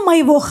раба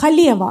моего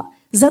Халева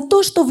за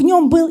то, что в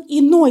нем был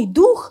иной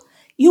дух,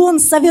 и он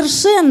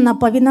совершенно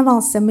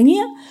повиновался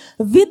мне,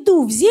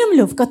 введу в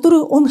землю, в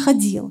которую он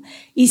ходил,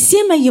 и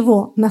семя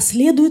его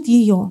наследует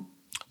ее».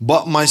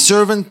 But my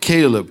servant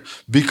Caleb,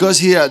 because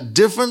he had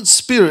different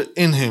spirit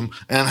in him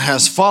and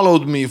has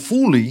followed me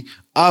fully,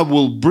 I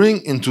will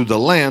bring into the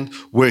land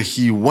where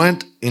he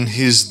went, and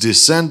his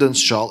descendants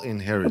shall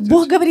inherit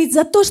Бог it. говорит,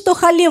 за то, что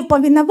Халев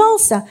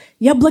повиновался,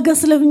 я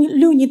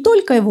благословлю не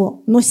только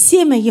его, но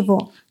семя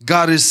его.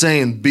 God is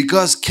saying,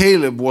 because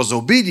Caleb was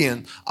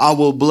obedient, I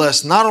will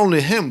bless not only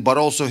him, but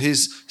also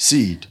his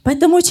seed.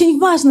 Поэтому очень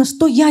важно,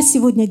 что я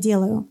сегодня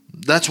делаю.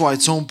 That's why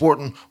it's so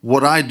important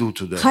what I do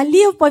today.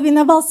 Халев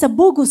повиновался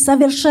Богу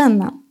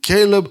совершенно.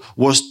 Caleb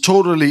was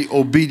totally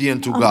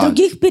obedient to А в God.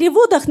 других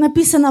переводах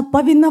написано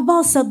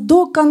 «повиновался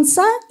до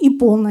конца и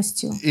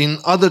полностью». In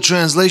other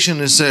translation,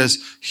 it says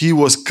he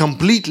was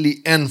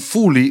completely and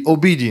fully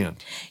obedient.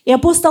 И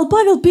апостол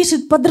Павел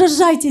пишет,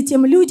 подражайте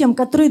тем людям,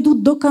 которые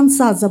идут до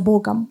конца за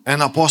Богом.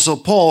 And Apostle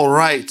Paul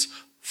writes,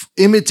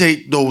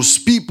 imitate those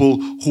people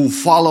who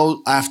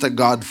follow after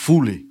God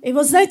fully. И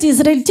вот знаете,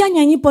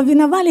 израильтяне, они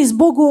повиновались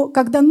Богу,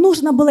 когда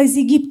нужно было из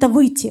Египта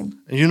выйти.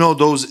 You know,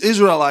 those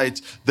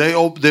Israelites, they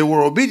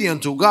were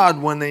obedient to God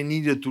when they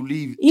needed to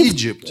leave И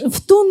Egypt.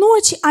 в ту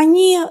ночь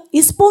они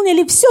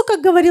исполнили все,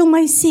 как говорил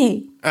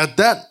Моисей.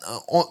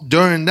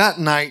 During that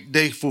night,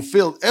 they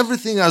fulfilled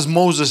everything as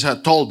Moses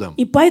had told them.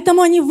 И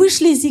поэтому они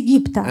вышли из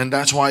Египта. And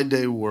that's why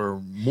they were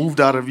moved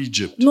out of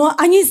Egypt. Но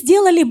они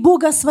сделали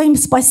Бога своим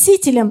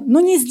спасителем, но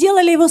не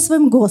сделали Его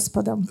своим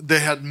Господом. They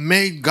had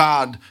made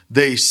God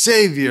their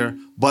Savior,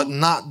 but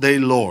not their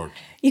Lord.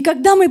 И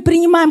когда мы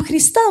принимаем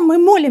Христа, мы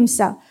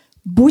молимся,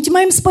 будь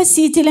моим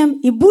спасителем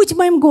и будь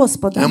моим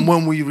Господом. And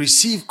when we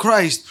receive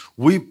Christ,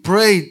 we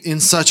pray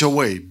in such a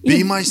way,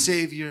 be my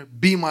Savior,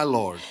 be my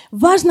Lord.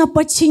 Важно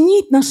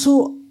подчинить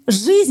нашу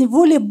жизнь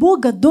воле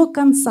Бога до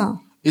конца.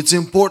 It's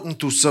important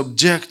to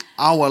subject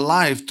our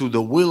life to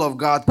the will of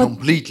God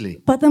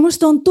completely, Потому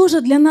что Он тоже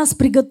для нас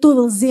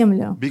приготовил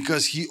землю.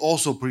 because He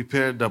also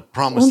prepared the Он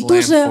promised land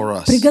тоже for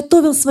us.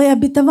 приготовил свои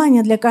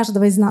обетования для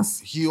каждого из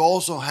нас. He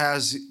also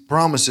has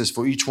promises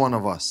for each one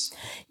of us.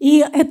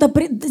 И это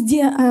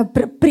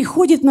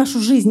приходит в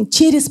нашу жизнь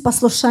через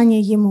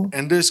послушание Ему.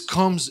 And this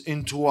comes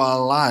into our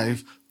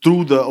life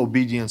through the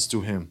obedience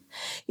to Him.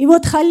 И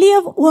вот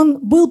Халев, он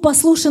был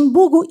послушен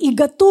Богу и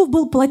готов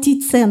был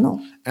платить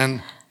цену. And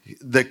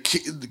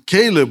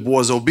Caleb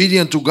was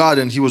obedient to God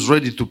and he was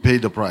ready to pay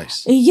the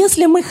price. И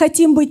если мы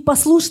хотим быть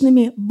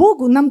послушными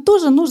Богу, нам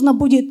тоже нужно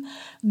будет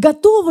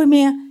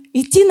готовыми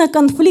идти на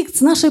конфликт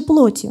с нашей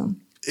плотью.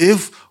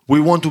 If we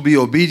want to be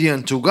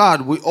obedient to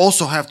God, we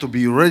also have to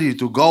be ready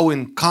to go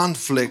in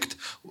conflict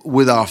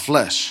with our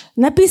flesh.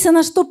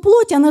 Написано, что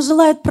плоть, она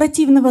желает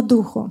противного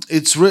духу.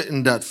 It's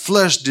written that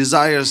flesh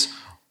desires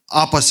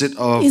opposite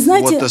of И what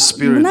знаете, the в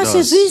Spirit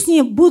нашей does.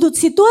 жизни будут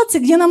ситуации,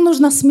 где нам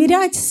нужно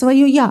смирять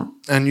свое «я».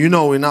 And you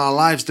know, in our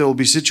lives, there will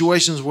be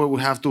situations where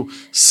we have to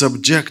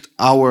subject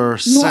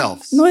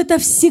ourselves. Но это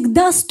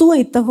всегда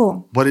стоит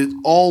того. But it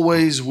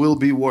always will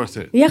be worth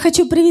it. Я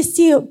хочу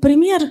привести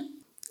пример,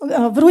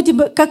 вроде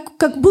бы,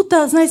 как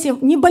будто, знаете,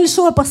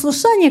 небольшое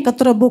послушание,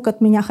 которое Бог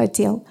от меня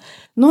хотел,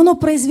 но оно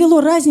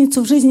произвело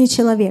разницу в жизни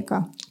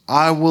человека.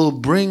 I will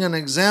bring an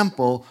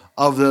example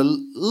of the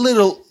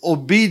little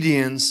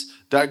obedience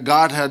that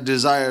God had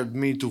desired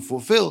me to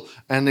fulfill,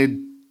 and it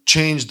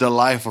changed the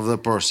life of the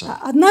person.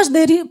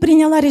 Однажды я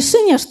приняла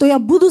решение, что я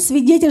буду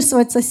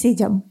свидетельствовать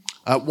соседям.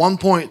 At one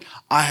point,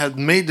 I had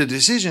made the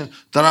decision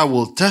that I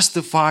will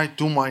testify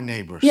to my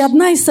neighbors. И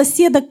одна из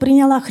соседок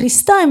приняла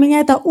Христа, и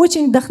меня это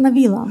очень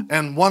вдохновило.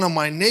 And one of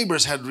my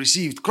neighbors had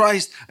received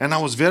Christ, and I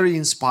was very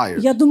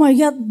inspired. Я думаю,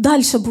 я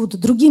дальше буду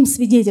другим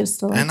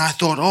свидетельствовать. And I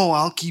thought, oh,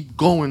 I'll keep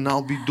going.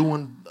 I'll be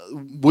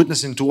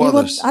witnessing to И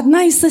вот others.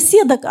 одна из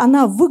соседок,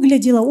 она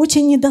выглядела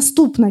очень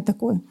недоступной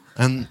такой.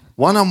 And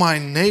one of my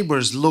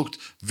neighbors looked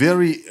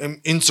very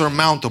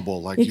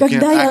insurmountable, like И you can't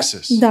когда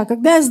access.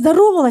 когда я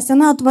здоровалась,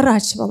 она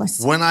отворачивалась.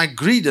 When I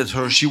greeted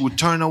her, she would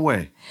turn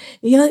away.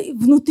 И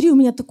внутри у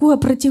меня такое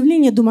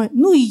противление, думаю,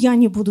 ну и я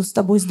не буду с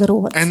тобой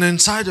здороваться. And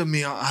inside of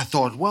me, I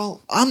thought, well,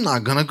 I'm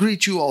not going to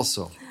greet you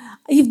also.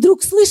 И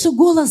вдруг слышу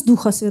голос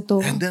Духа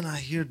Святого. And then I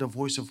hear the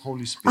voice of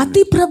Holy А Spirit.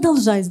 ты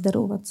продолжай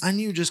здороваться. And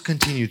you just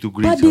continue to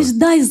greet her.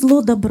 Побеждай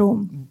зло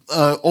добром.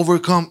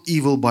 Overcome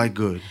evil by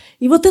good.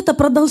 И вот это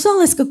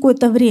продолжалось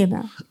какое-то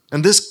время.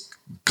 And this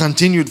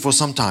continued for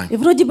some time. И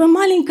вроде бы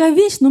маленькая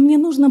вещь, но мне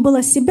нужно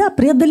было себя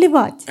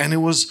преодолевать. And it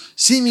was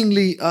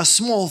seemingly a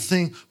small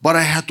thing, but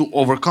I had to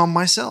overcome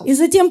myself. И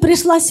затем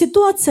пришла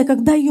ситуация,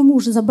 когда ее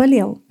муж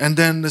заболел. And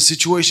then the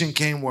situation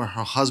came where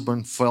her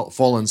husband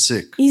fallen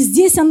sick. И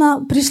здесь она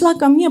пришла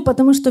ко мне,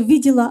 потому что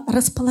видела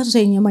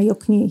расположение мое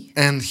к ней.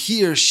 And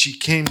here she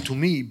came to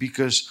me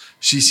because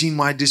she seen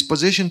my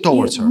disposition И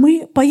towards her.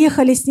 мы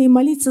поехали с ней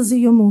молиться за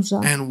ее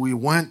мужа. And we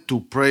went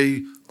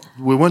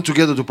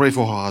together to pray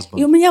for her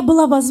И husband. у меня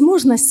была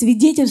возможность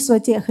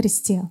свидетельствовать о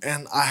Христе.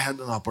 And I had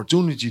an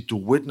opportunity to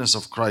witness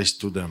of Christ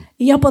to them.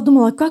 И я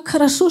подумала, как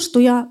хорошо, что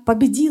я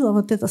победила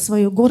вот это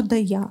свое гордое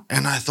 «я».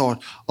 And I thought,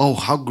 oh,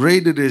 how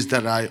great it is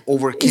that I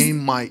overcame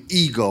my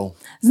ego.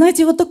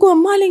 Знаете, вот такое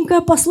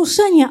маленькое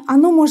послушание,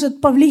 оно может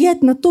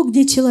повлиять на то,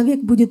 где человек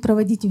будет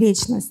проводить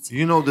вечность.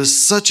 You know, there's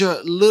such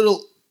a little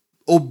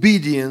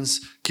obedience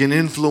can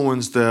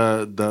influence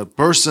the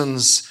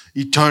person's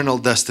eternal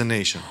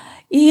destination.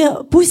 И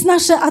пусть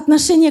наше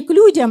отношение к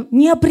людям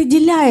не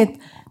определяет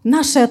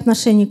наше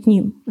отношение к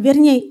ним.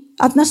 Вернее,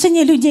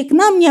 отношение людей к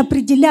нам не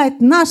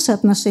определяет наше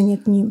отношение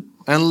к ним.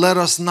 And let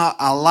us not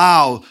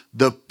allow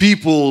the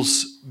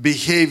people's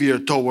behavior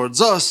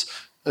towards us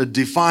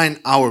define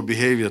our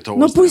behavior Но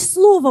towards them. пусть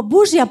Слово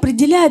Божье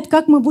определяет,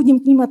 как мы будем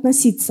к ним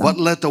относиться. But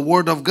let the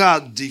word of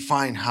God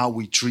define how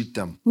we treat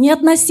them. Не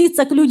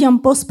относиться к людям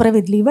по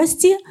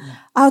справедливости,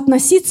 а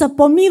относиться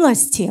по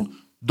милости.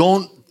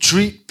 Don't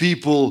treat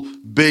people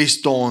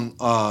based on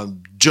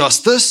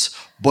justice,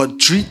 but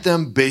treat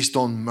them based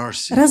on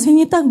mercy. Разве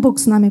не так Бог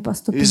с нами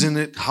поступил? Isn't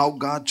it how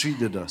God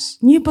treated us?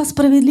 Не по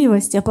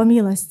справедливости, а по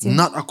милости.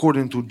 Not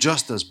according to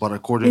justice, but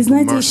according И to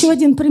знаете, еще mercy.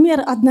 один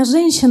пример. Одна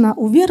женщина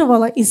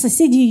уверовала, и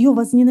соседи ее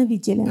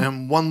возненавидели.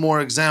 And one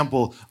more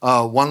example,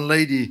 one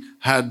lady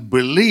had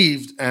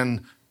believed and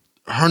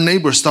her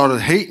neighbors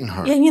started hating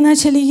И her. они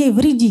начали ей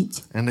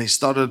вредить. And they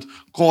started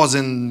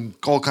causing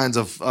all kinds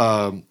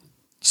of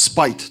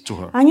spite to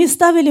her. Они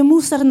ставили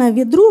мусорное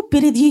ведро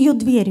перед ее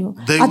дверью,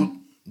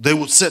 They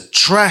would set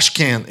trash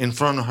can in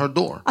front of her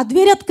door. а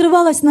дверь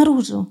открывалась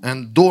наружу.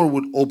 And door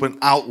would open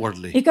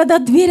outwardly. И когда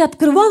дверь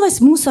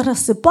открывалась, мусор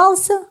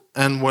рассыпался,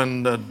 And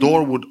when the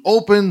door would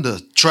open, the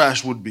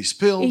trash would be и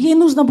spilled. ей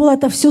нужно было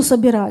это все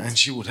собирать. And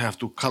she would have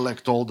to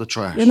collect all the И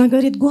trash. она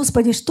говорит,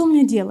 Господи, что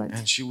мне делать?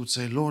 And she would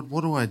say, Lord,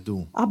 what do I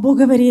do? А Бог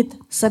говорит,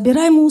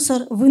 собирай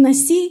мусор,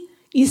 выноси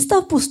и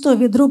ставь пустое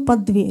ведро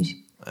под дверь.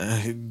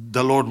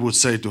 The Lord would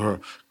say to her,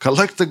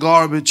 collect the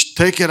garbage,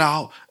 take it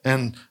out,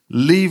 and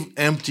leave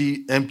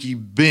empty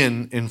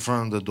bin in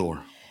front of the door.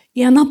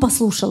 И она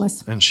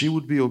послушалась. And she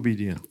would be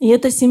obedient. И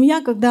эта семья,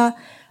 когда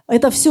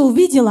это все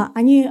увидела,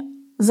 они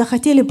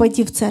захотели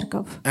пойти в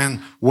церковь. And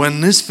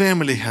when this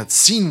family had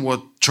seen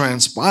what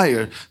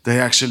transpired, they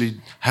actually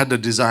had the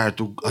desire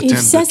to И attend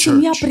вся the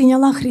семья church.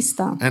 приняла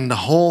Христа. And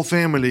the whole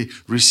family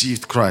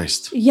received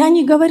Christ. Я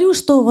не говорю,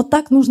 что вот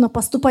так нужно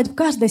поступать в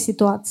каждой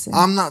ситуации.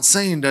 I'm not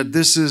saying that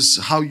this is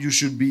how you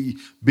should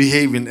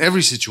behave in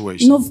every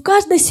situation. Но в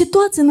каждой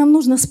ситуации нам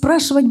нужно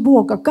спрашивать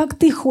Бога, как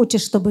ты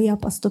хочешь, чтобы я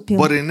поступил.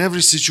 But in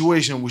every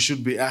situation, we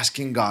should be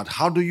asking God,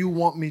 how do you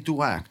want me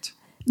to act?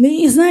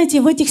 И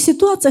знаете, в этих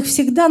ситуациях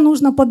всегда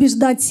нужно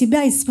побеждать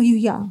себя и свою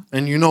 «я».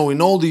 And you know,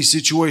 in all these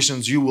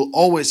situations, you will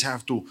always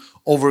have to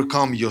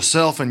overcome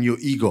yourself and your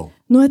ego.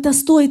 Но это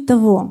стоит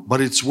того.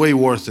 But it's way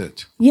worth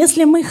it.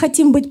 Если мы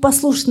хотим быть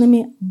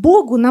послушными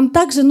Богу, нам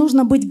также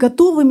нужно быть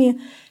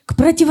готовыми к к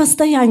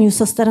противостоянию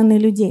со стороны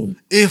людей.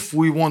 If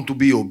we want to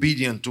be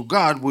obedient to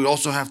God, we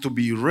also have to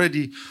be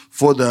ready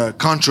for the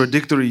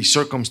contradictory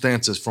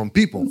circumstances from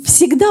people.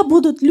 Всегда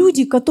будут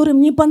люди,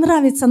 которым не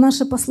понравится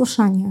наше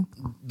послушание.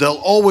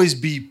 There'll always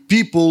be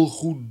people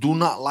who do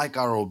not like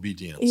our И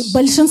obedience.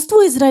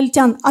 большинство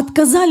израильтян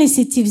отказались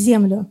идти в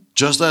землю.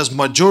 Just as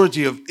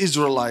majority of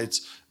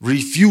Israelites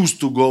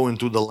refused to go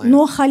into the land.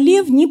 Но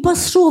Халев не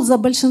пошел за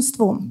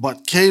большинством.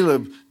 But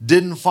Caleb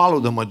didn't follow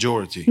the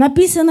majority.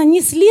 Написано: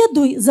 не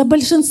следуй за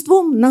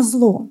большинством на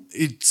зло.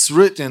 It's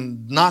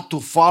written not to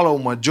follow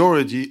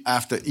majority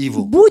after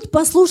evil. Будь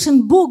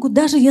послушен Богу,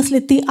 даже если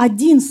ты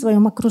один в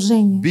своем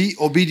окружении. Be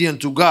obedient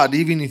to God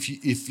even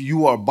if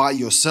you are by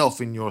yourself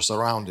in your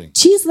surroundings.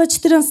 Числа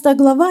 14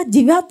 глава,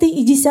 9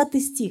 и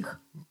 10 стих.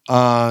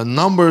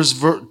 Numbers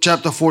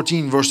chapter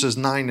 14 verses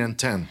 9 and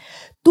 10.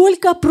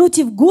 «Только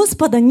против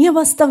Господа не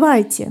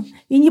восставайте,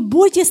 и не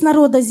бойтесь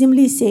народа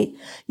земли сей,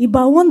 ибо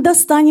он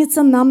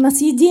достанется нам на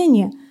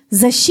съедение.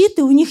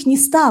 Защиты у них не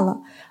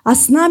стало, а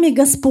с нами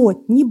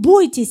Господь, не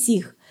бойтесь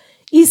их».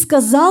 И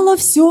сказала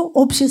все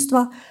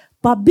общество: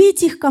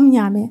 побить их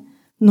камнями.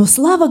 Но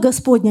слава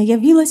Господня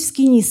явилась в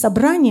скинии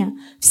собрания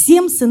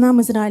всем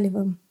сынам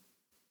Израилевым.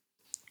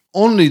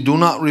 Only do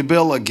not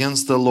rebel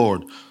against the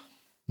Lord,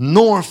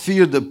 nor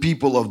fear the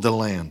people of the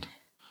land.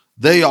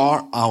 They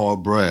are our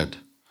bread.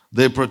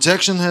 Their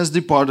protection has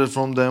departed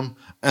from them,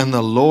 and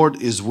the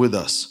Lord is with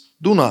us.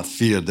 Do not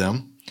fear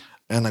them.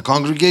 And the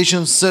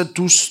congregation said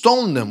to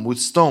stone them with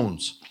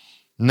stones.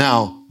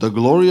 Now the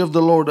glory of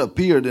the Lord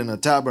appeared in a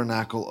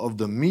tabernacle of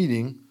the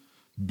meeting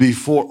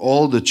before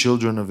all the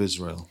children of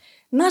Israel.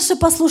 Наше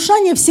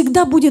послушание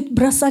всегда будет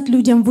бросать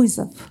людям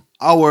вызов.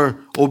 Our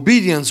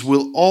obedience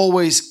will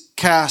always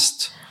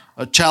cast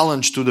a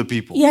challenge to the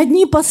people. И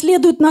одни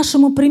последуют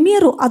нашему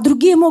примеру, а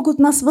другие могут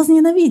нас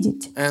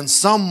возненавидеть. And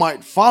some might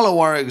follow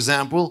our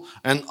example,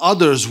 and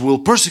others will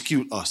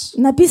persecute us.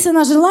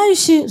 Написано: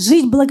 желающий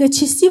жить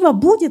благочестиво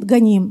будет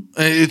гоним.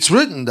 It's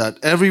written that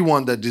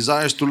everyone that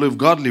desires to live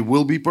godly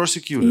will be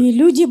persecuted. И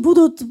люди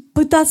будут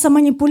пытаться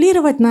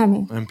манипулировать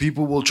нами. And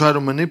people will try to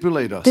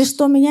manipulate Ты us.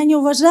 что, меня не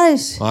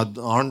уважаешь?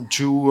 Don't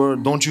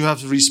you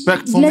have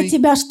respect for Для me?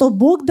 тебя что,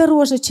 Бог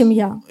дороже, чем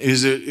я?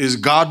 Is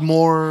God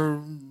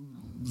more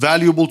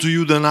valuable to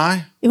you than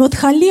I? И вот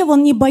Халев,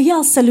 он не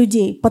боялся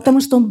людей, потому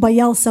что он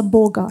боялся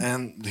Бога.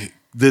 And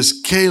this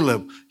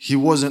Caleb, he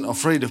wasn't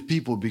afraid of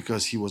people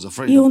because he was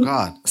afraid И of он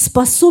God.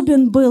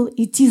 способен был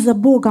идти за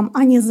Богом,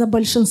 а не за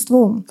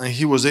большинством. And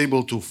he was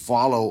able to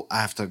follow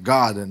after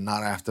God and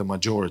not after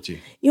majority.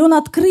 И он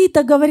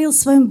открыто говорил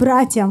своим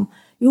братьям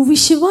и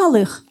увещевал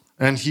их.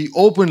 And he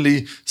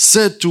openly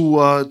said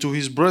to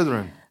his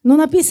brethren. Но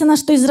написано,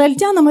 что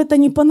израильтянам это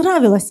не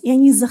понравилось, и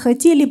они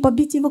захотели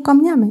побить его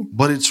камнями.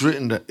 But it's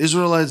written that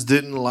Israelites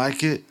didn't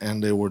like it,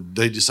 and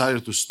they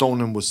decided to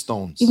stone him with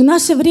stones. И в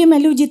наше время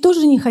люди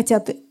тоже не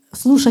хотят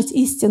слушать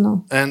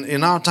истину. And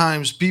in our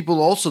times, people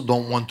also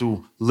don't want to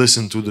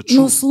listen to the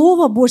Но truth.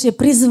 Слово Божье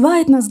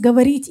призывает нас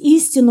говорить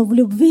истину в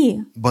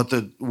любви. But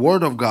the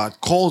Word of God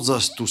calls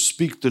us to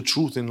speak the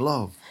truth in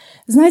love.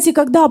 Знаете,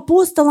 когда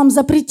апостолам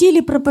запретили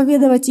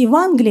проповедовать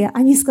Евангелие,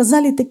 они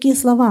сказали такие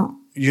слова.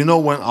 You know,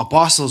 when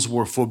apostles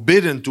were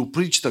forbidden to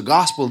preach the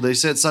gospel, they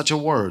said such a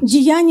word.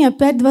 Деяния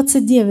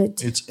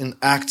 5:29. It's in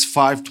Acts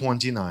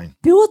 5:29.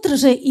 Петр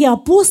же и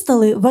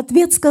апостолы в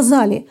ответ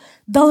сказали: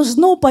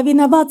 должно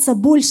повиноваться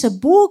больше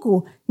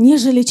Богу,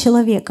 нежели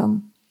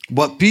человекам.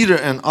 But Peter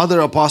and other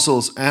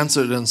apostles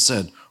answered and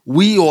said,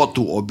 we ought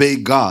to obey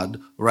God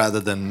rather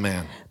than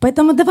man.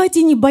 Поэтому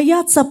давайте не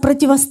бояться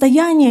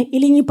противостояния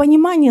или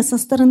непонимания со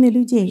стороны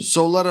людей.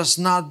 So let us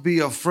not be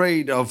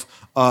afraid of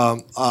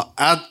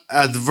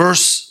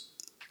adverse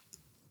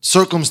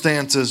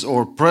circumstances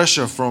or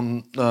pressure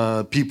from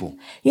people.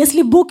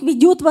 Если Бог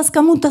ведет вас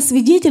кому-то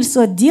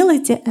свидетельствовать,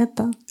 делайте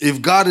это.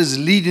 If God is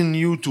leading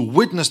you to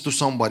witness to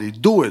somebody,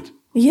 do it.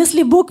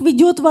 Если Бог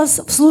ведет вас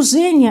в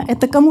служение,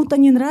 это кому-то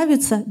не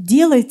нравится,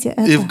 делайте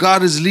If это.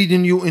 God is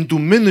leading you into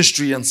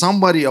ministry and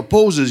somebody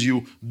opposes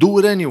you, do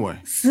it anyway.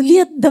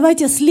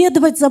 Давайте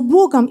следовать за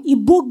Богом, и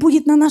Бог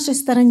будет на нашей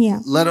стороне.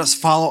 Let us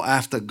follow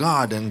after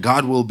God and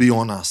God will be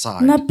on our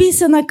side.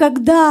 Написано,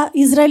 когда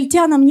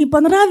израильтянам не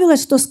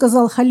понравилось, что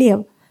сказал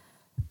Халев,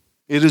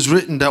 It is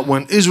written that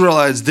when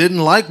Israelites didn't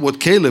like what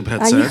Caleb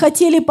had они said,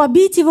 хотели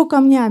побить его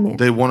камнями.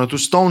 they wanted to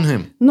stone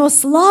him. Но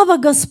слава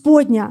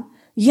Господня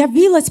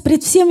явилась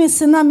пред всеми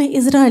сынами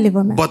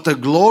Израилевыми. But the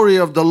glory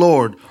of the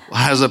Lord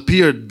has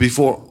appeared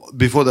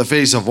before the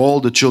face of all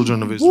the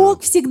children of Israel.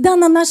 Бог всегда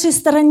на нашей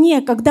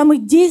стороне, когда мы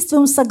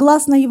действуем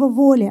согласно Его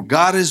воле.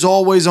 God is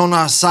always on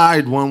our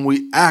side when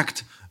we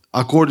act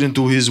according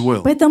to His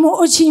will. Поэтому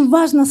очень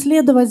важно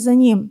следовать за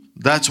Ним.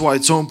 That's why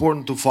it's so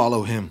important to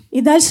follow Him.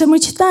 И дальше мы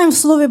читаем в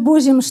Слове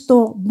Божьем,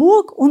 что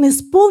Бог, Он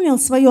исполнил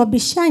свое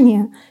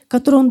обещание,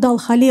 которое Он дал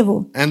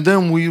Халеву. And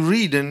then we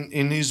read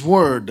in His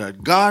Word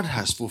that God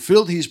has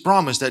fulfilled His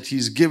promise that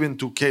He's given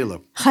to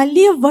Caleb.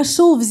 Халев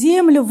вошел в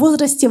землю в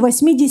возрасте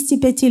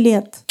 85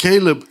 лет.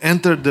 Caleb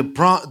entered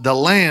the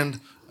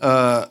land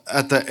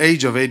at the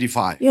age of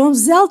 85. И он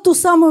взял ту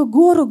самую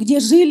гору, где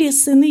жили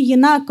сыны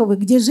Янаковы,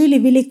 где жили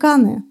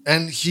великаны.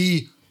 And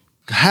he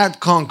had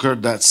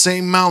conquered that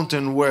same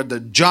mountain where the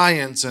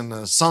giants and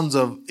the sons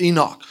of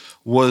Enoch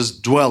was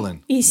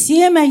dwelling. И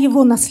семя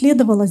его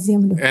наследовало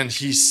землю. And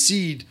his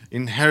seed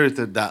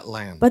inherited that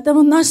land.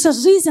 Поэтому наша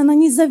жизнь, она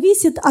не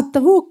зависит от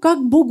того, как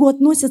к Богу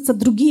относятся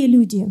другие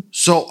люди.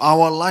 So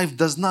our life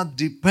does not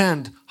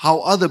depend how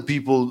other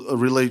people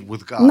relate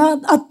with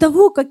God, От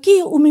того,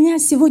 какие у меня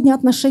сегодня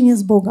отношения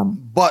с Богом.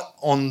 but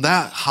on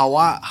that how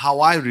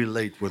I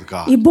relate with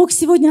И God. Бог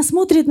сегодня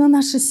смотрит на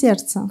наше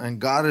сердце. And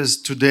God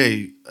is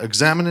today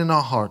examining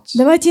our hearts.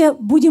 Давайте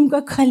будем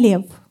как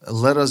Халев,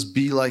 Let us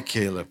be like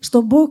Caleb,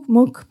 что Бог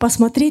мог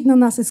посмотреть на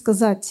нас и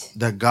сказать: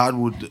 that God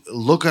would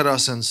look at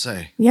us and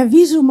say, я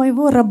вижу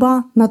моего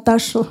раба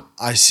Наташу,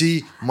 I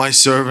see my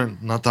servant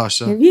я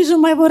Natasha, вижу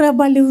моего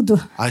раба Люду,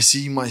 I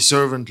see my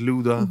servant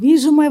Luda,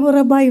 вижу моего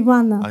раба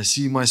Ивана. I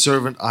see my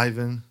servant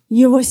Ivan.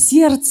 Его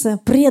сердце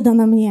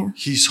предано мне.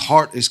 His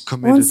heart is Он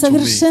committed to me.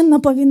 совершенно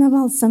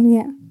повиновался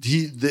мне.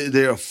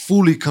 They are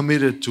fully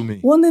committed to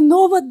me. Он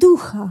иного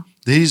духа.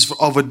 He is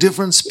of a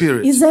different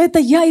spirit. И за это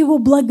я его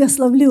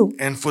благословлю.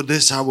 And for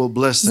this I will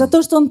bless За them.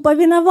 то, что он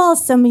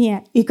повиновался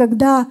мне. И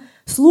когда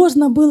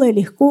сложно было и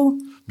легко,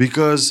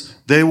 Because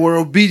they were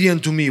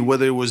obedient to me,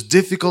 whether it was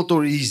difficult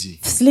or easy,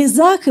 в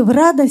слезах и в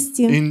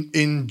радости,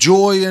 in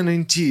joy and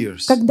in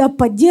tears, когда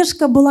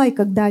поддержка была и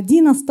когда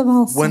один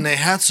оставался. when they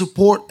had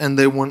support and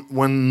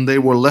when they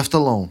were left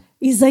alone.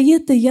 И за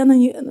это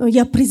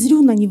я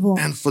презрю на него.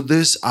 And for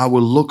this I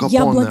will look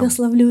Я upon them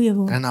благословлю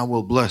его. and I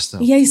will bless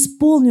them. Я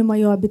исполню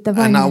мое And I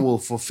обетование will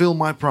fulfill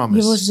my в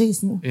его promise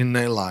жизни. in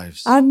their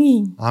lives.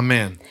 Аминь.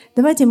 Amen.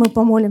 Давайте мы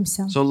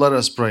помолимся. So let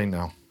us pray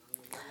now.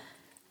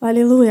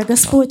 Аллилуйя.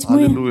 Господь,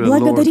 мы Hallelujah,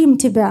 благодарим Lord.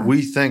 Тебя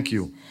We thank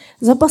you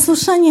за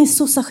послушание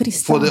Иисуса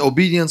Христа. for the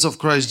obedience of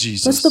Christ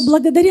Потому что Jesus.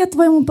 благодаря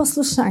Твоему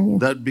послушанию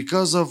That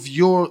because of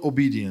your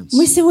obedience,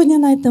 мы сегодня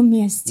на этом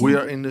месте. we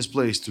are in this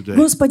place today.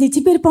 Господи,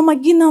 теперь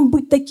помоги нам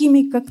быть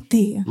такими, как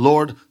Ты.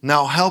 Lord,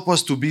 now help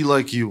us to be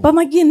like you.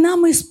 Помоги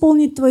нам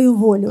исполнить Твою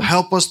волю.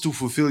 Help us to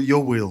fulfill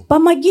your will.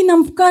 Помоги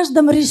нам в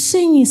каждом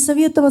решении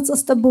советоваться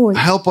с Тобой.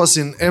 Help us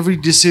in every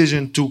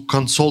decision to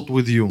consult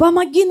with you.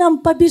 Помоги нам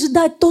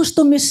побеждать то,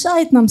 что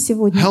мешает нам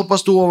сегодня. Help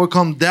us to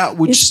overcome that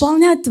which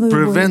Исполнять Твою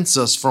волю. prevents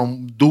us from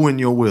doing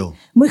your will.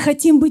 Мы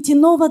хотим быть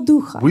иного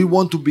духа. We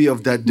want to be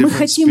of that Мы different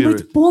хотим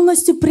быть spirit.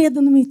 полностью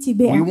преданными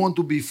Тебе. We want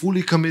to be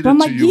fully committed to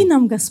Помоги you.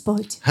 нам,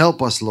 Господь. Help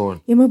us, Lord.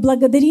 И мы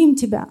благодарим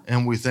Тебя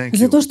And we thank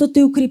за you то, что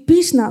Ты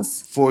укрепишь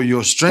нас, for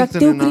your как Ты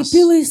strengthening us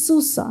укрепил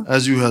Иисуса.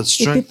 as you have И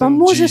Ты strengthened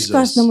поможешь Jesus.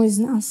 каждому из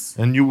нас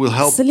And you will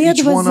help each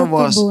следовать one за of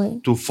us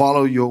Тобой to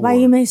follow your во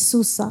word. имя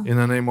Иисуса. In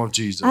the name of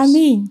Jesus.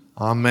 Аминь.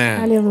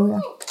 Amen.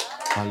 Аллилуйя.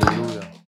 Hallelujah.